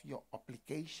of your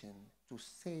obligation to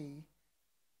say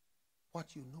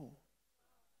what you know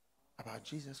about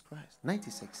Jesus Christ.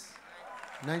 96.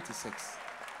 96.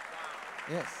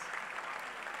 Yes.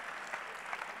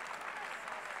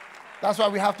 That's why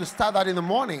we have to start that in the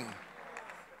morning.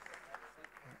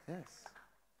 Yes.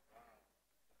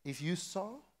 If you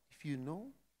saw, if you know,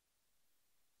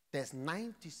 there's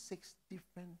 96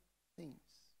 different things.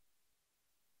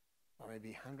 Or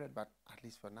maybe 100, but at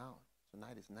least for now,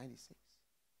 tonight is 96.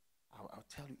 I'll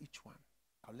tell you each one.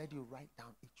 I'll let you write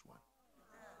down each one.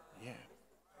 Yeah.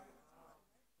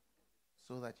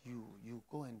 So that you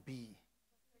go and be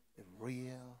a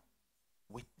real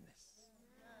witness.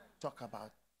 Talk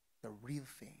about the real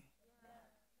thing.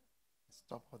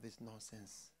 Stop all this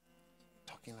nonsense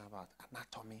talking about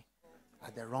anatomy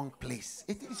at the wrong place.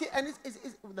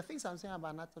 The things I'm saying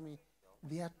about anatomy,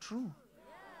 they are true.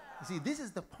 You see, this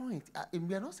is the point.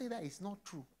 We are not saying that it's not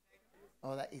true,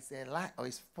 or that it's a lie, or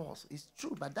it's false. It's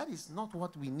true, but that is not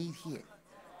what we need here.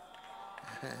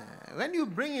 When you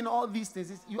bring in all these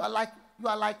things, you are like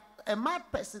a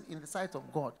mad person in the sight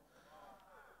of God.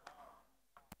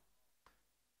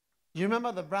 You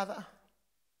remember the brother?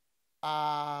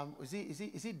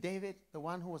 Is he David, the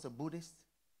one who was a Buddhist?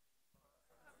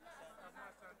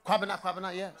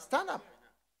 Kwabena, yeah. Stand up.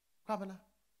 Kwabena,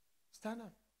 stand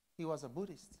up. He was a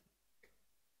Buddhist.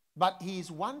 But he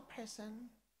is one person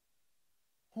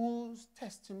whose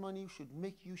testimony should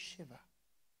make you shiver.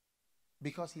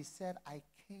 Because he said, I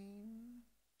came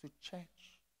to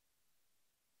church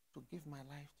to give my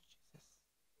life to Jesus.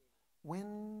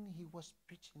 When he was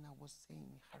preaching, I was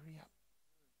saying, hurry up.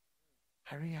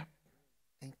 Hurry up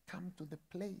and come to the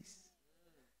place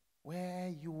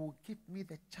where you will give me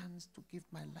the chance to give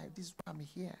my life. This is why I'm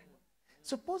here.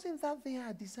 Supposing that they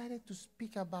had decided to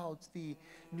speak about the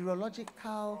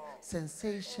neurological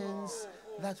sensations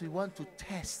that we want to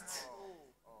test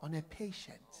on a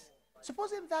patient.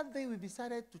 Supposing that day we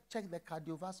decided to check the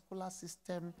cardiovascular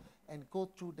system and go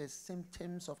through the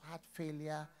symptoms of heart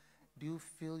failure. Do you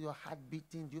feel your heart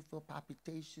beating? Do you feel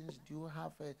palpitations? Do you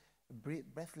have a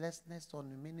breathlessness or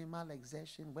minimal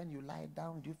exertion? When you lie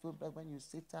down, do you feel better when you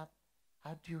sit up?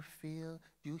 How do you feel?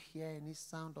 Do you hear any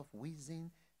sound of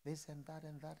wheezing? This and that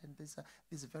and that and this.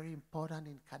 This is very important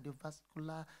in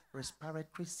cardiovascular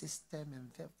respiratory system,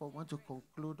 and therefore want to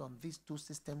conclude on these two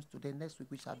systems today. Next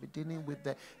week we shall be dealing with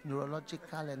the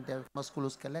neurological and the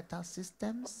musculoskeletal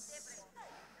systems.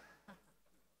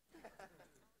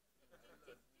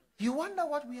 You wonder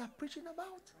what we are preaching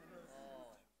about?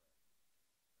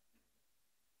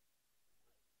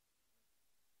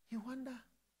 You wonder?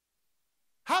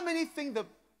 How many think the...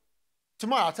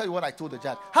 Tomorrow I'll tell you what I told the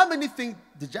judge. How many think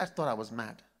the judge thought I was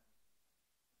mad?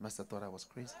 Must have thought I was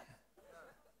crazy.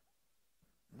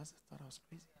 Must have thought I was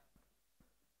crazy.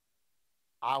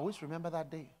 I always remember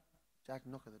that day. Judge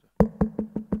knocked at the door.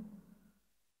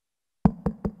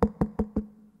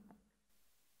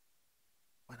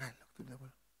 When I looked to the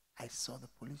door, I saw the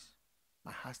police.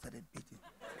 My heart started beating.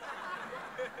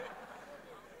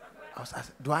 I was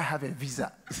asking, do I have a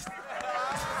visa?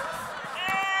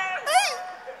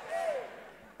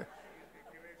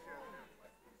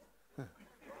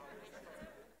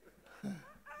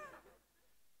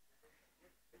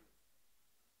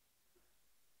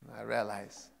 I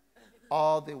realized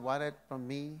all they wanted from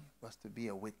me was to be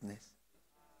a witness.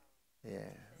 Yeah.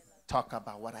 Talk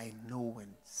about what I know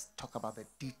and talk about the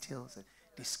details and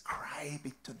describe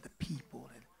it to the people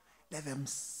and let them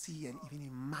see and even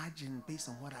imagine based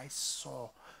on what I saw,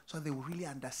 so they will really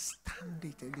understand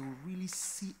it and they will really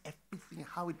see everything,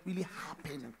 how it really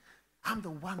happened. I'm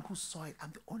the one who saw it.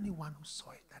 I'm the only one who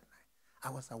saw it that night. I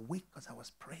was awake because I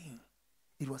was praying.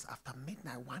 It was after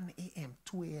midnight, 1 a.m.,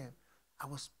 2 a.m. I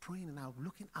was praying and I was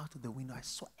looking out of the window. I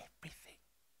saw everything.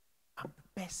 I'm the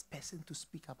best person to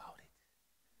speak about it.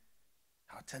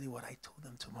 I'll tell you what I told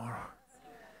them tomorrow.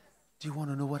 Do you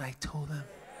want to know what I told them?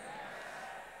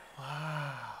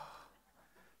 Wow.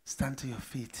 Stand to your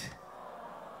feet.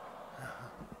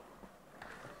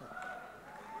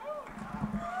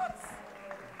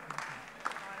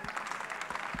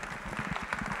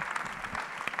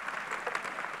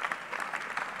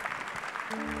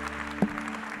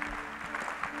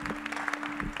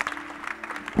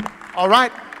 All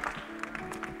right.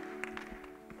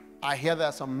 I hear there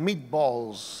are some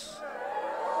meatballs.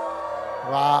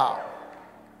 Wow.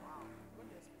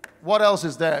 What else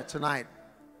is there tonight?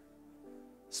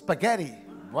 Spaghetti.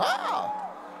 Wow.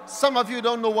 Some of you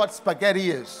don't know what spaghetti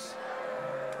is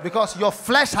because your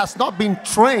flesh has not been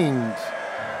trained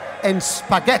in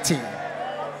spaghetti.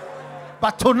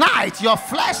 But tonight, your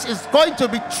flesh is going to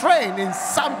be trained in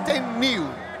something new.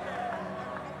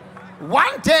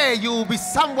 One day you will be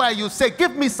somewhere, you say,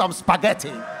 give me some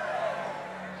spaghetti.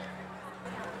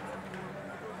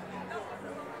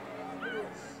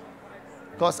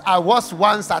 Because I was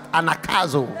once at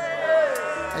Anakazo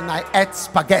and I ate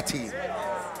spaghetti.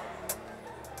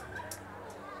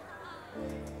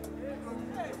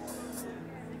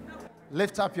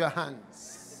 Lift up your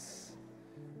hands.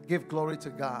 Give glory to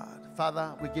God.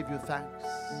 Father, we give you thanks.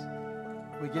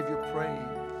 We give you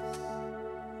praise.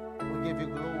 We give you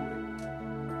glory.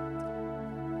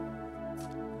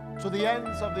 To the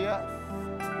ends of the earth.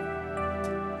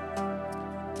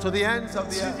 To the ends of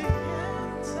the earth.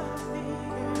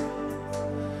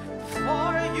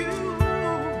 For you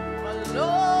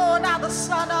alone are the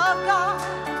Son of God,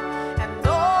 and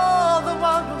all the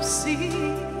world will see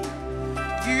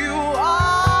you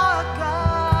are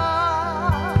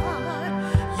God.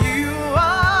 You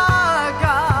are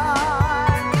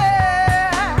God.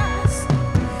 Yes,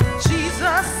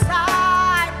 Jesus,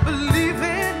 I believe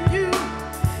in you,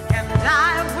 and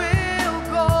I will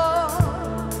go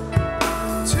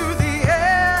to the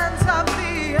ends of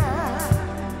the earth,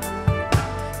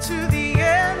 to the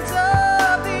ends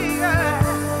of the earth.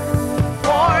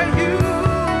 For you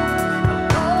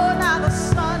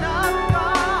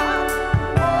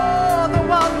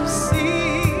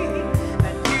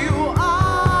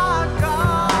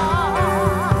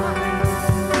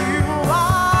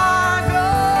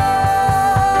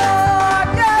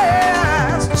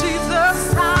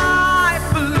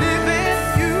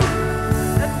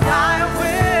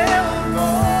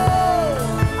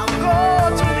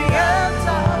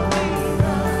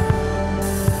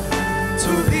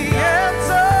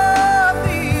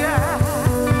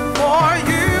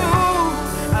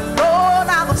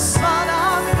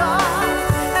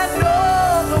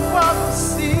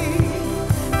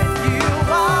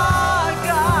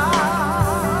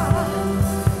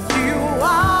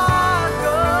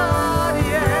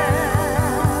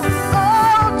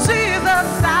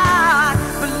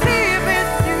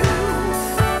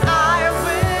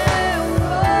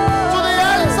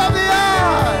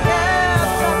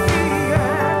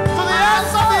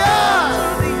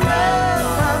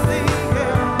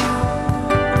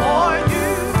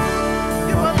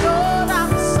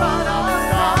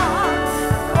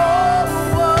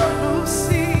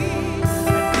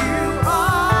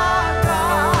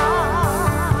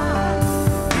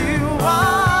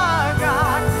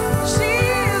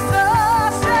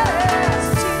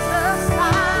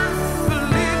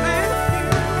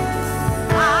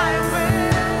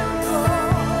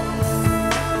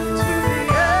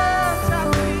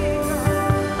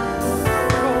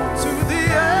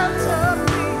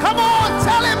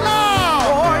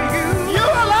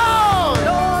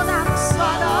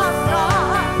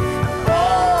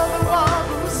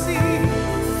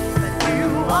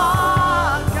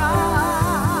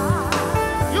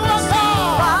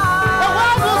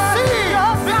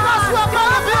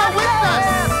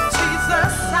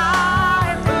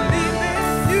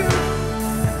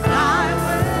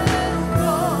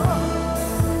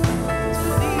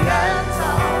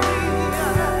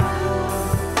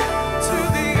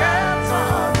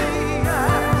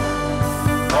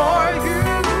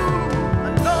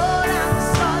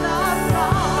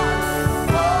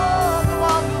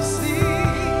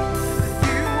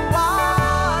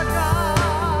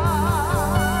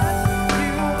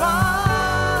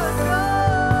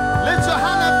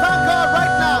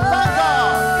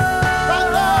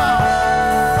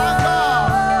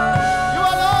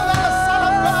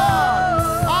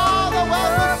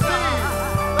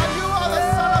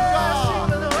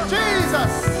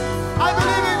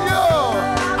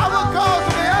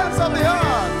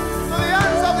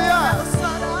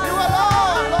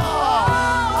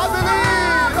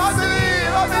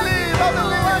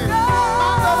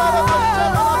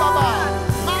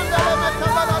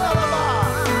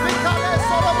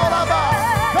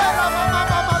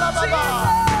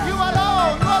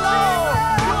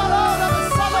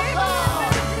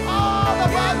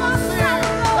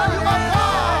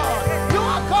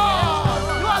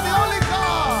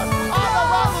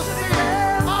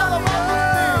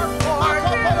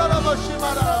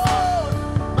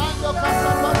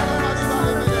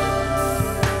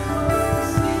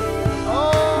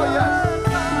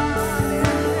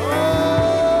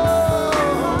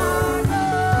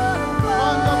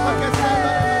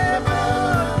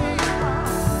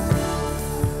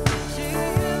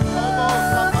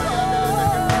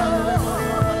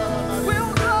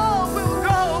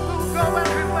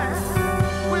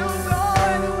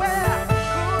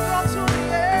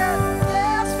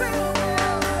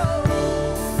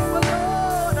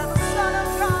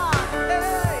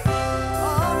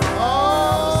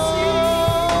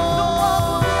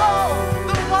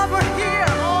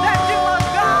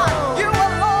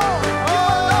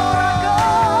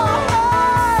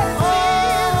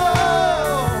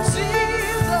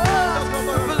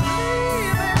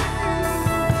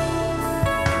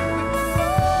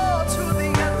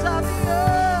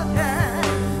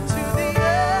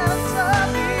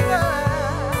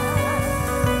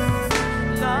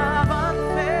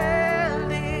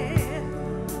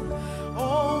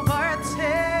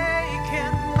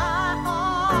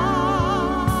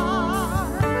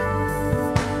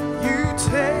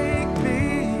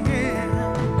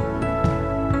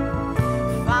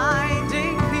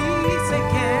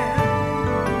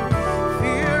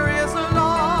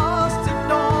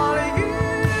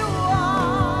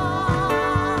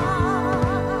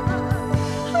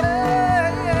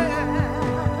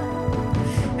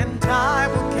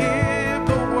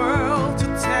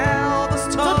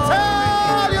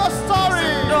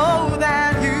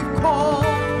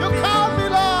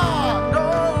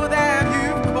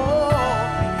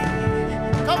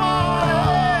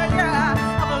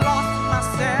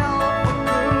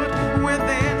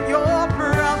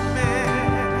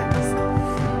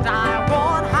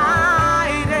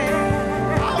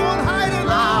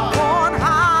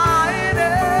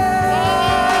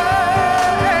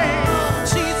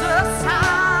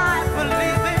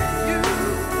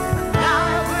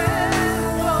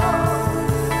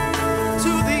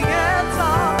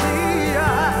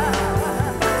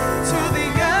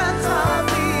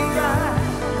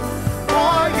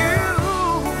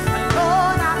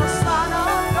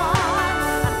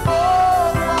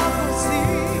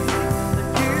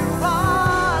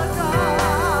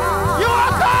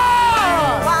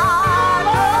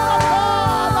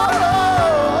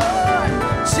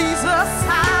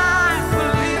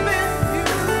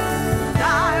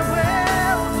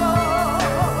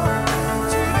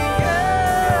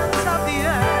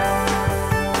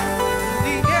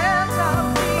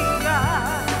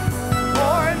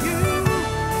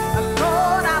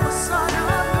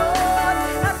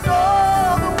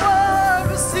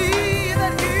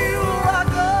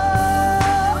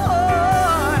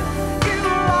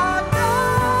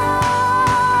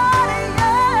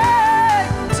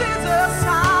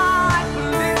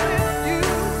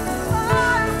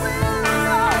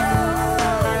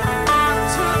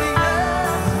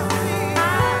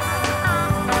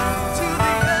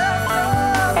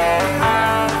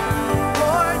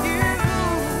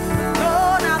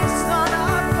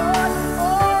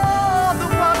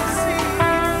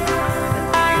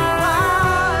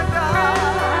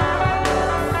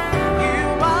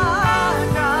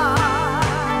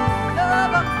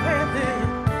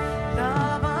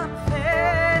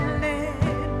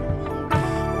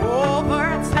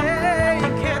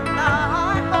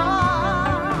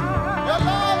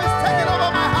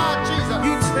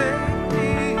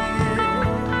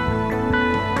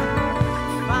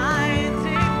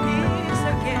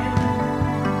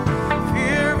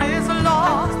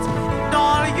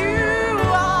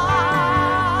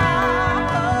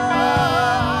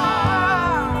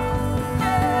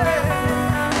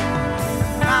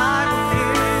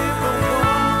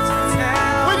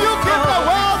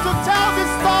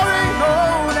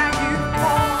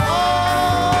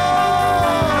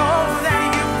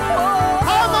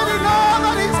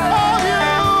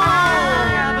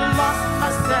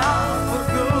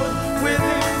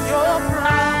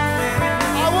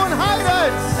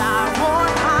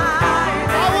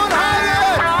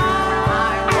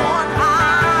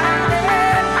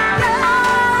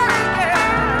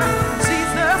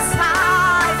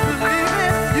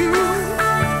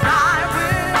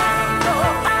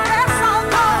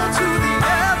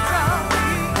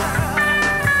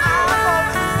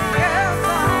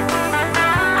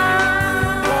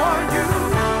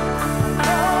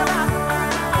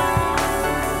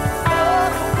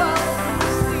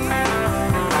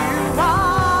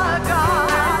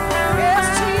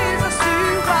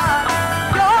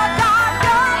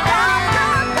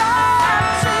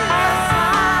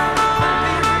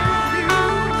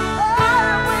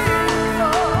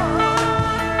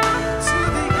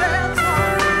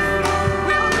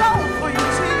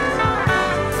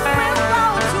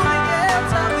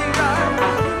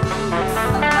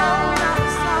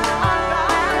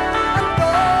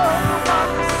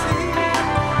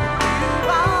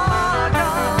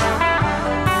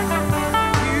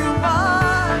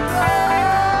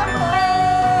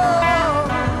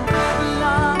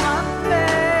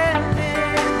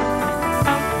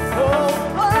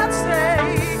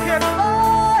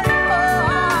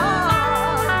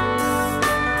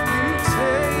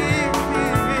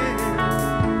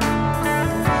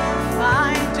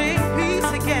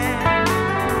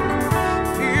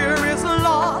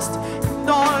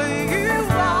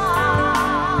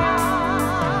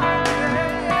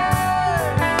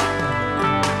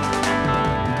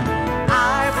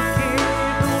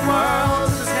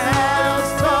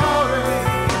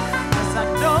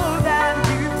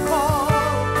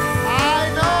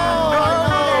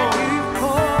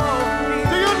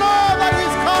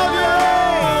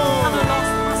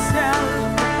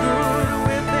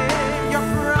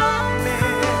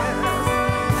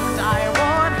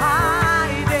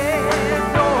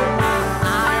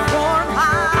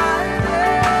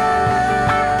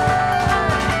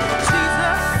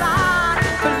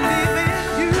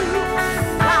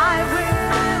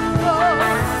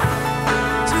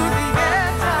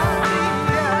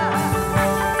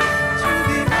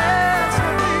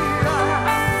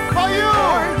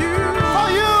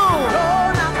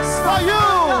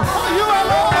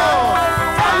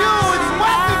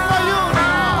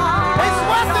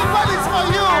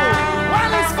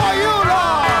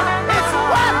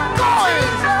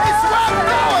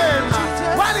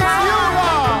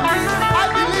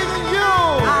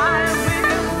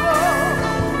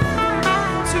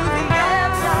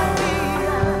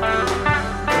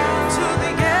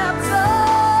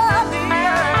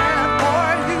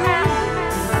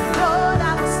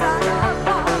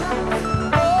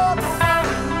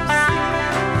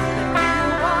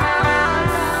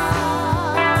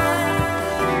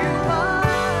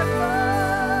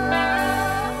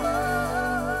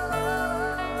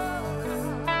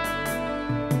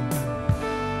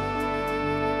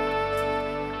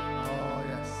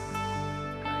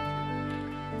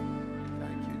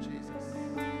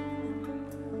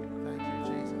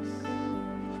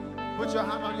Put your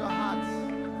hand on your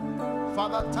heart.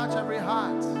 Father, touch every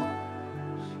heart.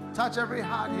 Touch every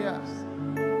heart here.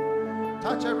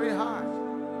 Touch every heart.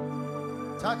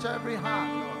 Touch every heart,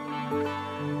 Lord.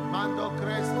 Mando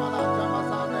Cres Malaja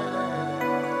Mazadele.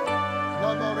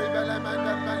 Lobo Ribele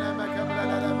Mende Mene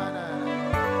Mekebele Mene.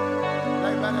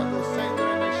 Lebele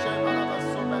Busendre Meshema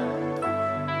Basumele.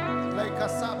 Leka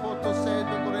Sapo to say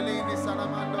the Burilini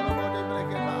Salamando Bode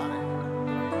Brekebare.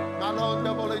 Malon de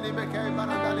Bolini Beke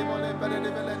Banadali Bole Bele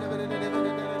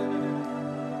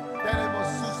Tenemos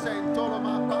su sentolo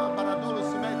ma para duro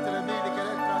su mettere bene che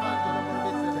le travando la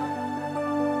borghese.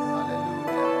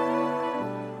 Hallelujah.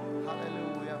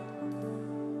 Hallelujah.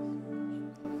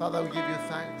 Father, we give you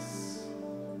thanks.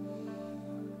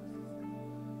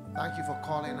 Thank you for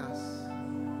calling us.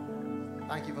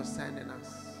 Thank you for sending us.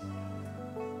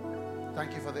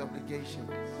 Thank you for the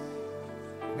obligations.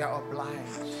 We are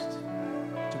obliged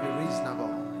to be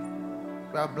reasonable.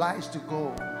 We are obliged to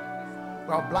go.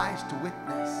 We are obliged to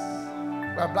witness.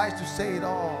 We are obliged to say it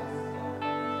all.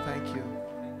 Thank you.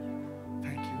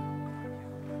 Thank you.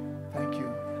 Thank you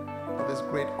for this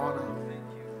great honor.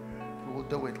 We will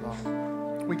do it,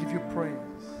 Lord. We give you praise.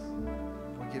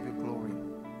 We give you glory.